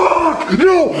 Fuck!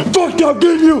 No! Fuck, I'm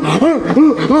getting you!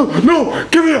 No!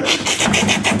 Give me a...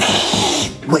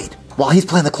 Wait, while he's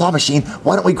playing the claw machine,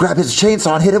 why don't we grab his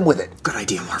chainsaw and hit him with it? Good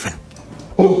idea, Marvin.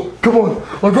 Oh, come on.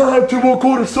 I gotta have 2 more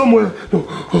quarters somewhere. No.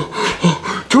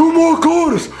 2 more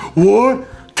quarters. 1,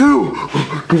 2.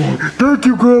 Come on. Thank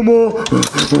you, Grandma.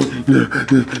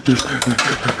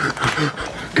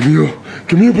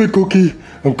 Give me a big cookie.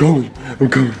 I'm coming. I'm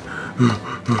coming.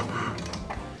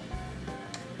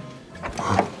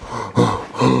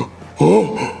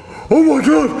 Oh my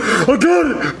God! I got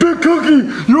it! Big cookie!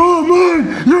 You're mine!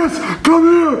 Yes! Come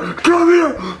here! Come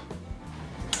here!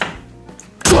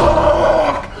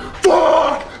 Fuck!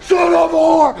 Fuck! Son of a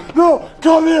whore! No!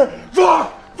 Come here!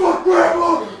 Fuck! Fuck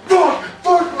Grandma! Fuck!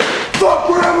 Fuck! Fuck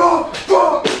Grandma!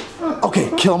 Fuck! Okay,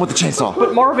 kill him with the chainsaw.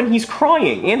 But Marvin, he's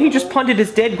crying, and he just punted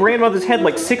his dead grandmother's head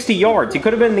like 60 yards. He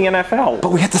could have been in the NFL.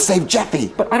 But we have to save Jeffy.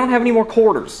 But I don't have any more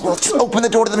quarters. Well, just open the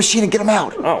door to the machine and get him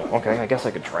out. Oh, okay, I guess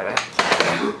I could try that.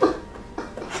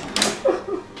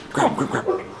 Grab.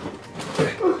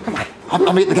 Come on.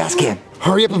 I'm eating the gas can.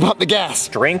 Hurry up and pump the gas.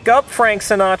 Drink up, Frank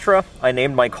Sinatra. I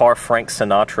named my car Frank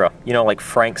Sinatra. You know, like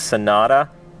Frank Sinatra,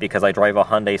 because I drive a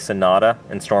Hyundai Sonata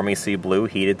and Stormy Sea Blue,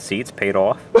 heated seats, paid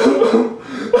off.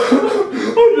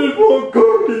 I just want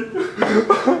cookie.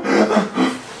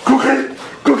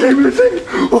 Cookie missing?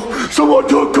 Oh, someone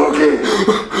took cookie.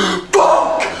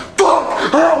 Fuck!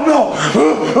 Fuck! Hell no!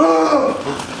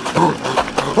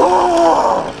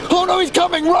 Oh no, he's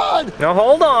coming! Run! Now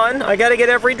hold on, I gotta get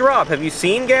every drop. Have you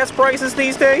seen gas prices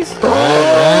these days? Come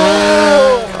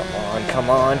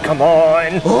on. Come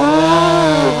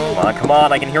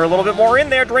on, I can hear a little bit more in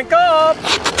there. Drink up!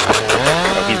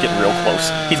 Oh, he's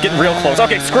getting real close.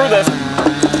 Okay, screw this.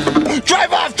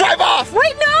 Drive off!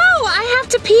 Wait, no! I have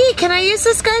to pee. Can I use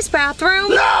this guy's bathroom?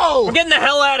 No! We're getting the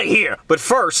hell out of here. But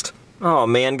first... Oh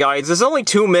man, guys, there's only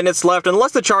 2 minutes left.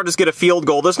 Unless the Chargers get a field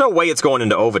goal, there's no way it's going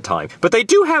into overtime. But they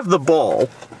do have the ball.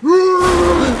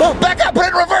 Oh, back up! Put it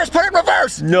in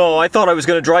reverse! No, I thought I was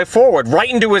gonna drive forward, right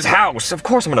into his house. Of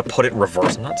course I'm gonna put it in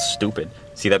reverse. I'm not stupid.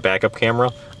 See that backup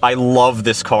camera? I love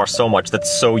this car so much. That's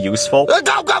so useful.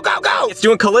 Go! It's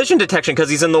doing collision detection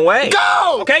because he's in the way.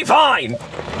 Go! Okay, fine.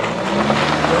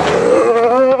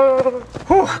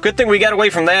 Whew, good thing we got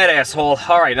away from that asshole.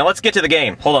 Alright, now let's get to the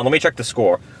game. Hold on, let me check the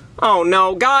score. Oh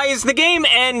no, guys, the game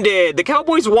ended. The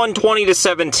Cowboys won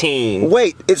 20-17.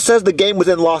 Wait, it says the game was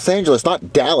in Los Angeles,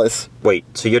 not Dallas. Wait,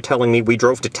 so you're telling me we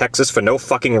drove to Texas for no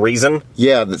fucking reason?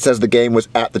 Yeah, that says the game was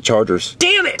at the Chargers.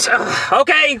 Damn it!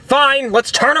 Okay, fine,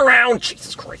 let's turn around.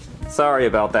 Jesus Christ. Sorry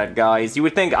about that, guys. You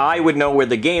would think I would know where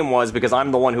the game was because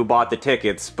I'm the one who bought the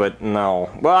tickets, but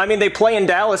no. Well, I mean, they play in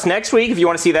Dallas next week if you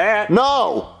want to see that.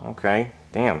 No! Okay,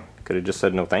 damn. Could have just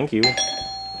said no thank you.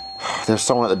 There's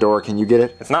someone at the door, can you get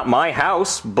it? It's not my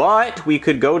house, but we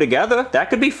could go together. That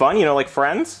could be fun, you know, like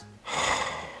friends.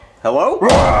 Hello?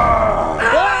 Wait,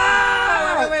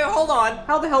 hold on.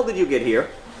 How the hell did you get here?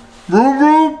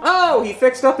 Vroom. Oh, he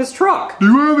fixed up his truck. Do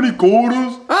you have any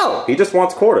quarters? Oh, he just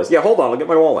wants quarters. Yeah, hold on, I'll get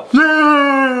my wallet.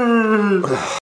 Yay!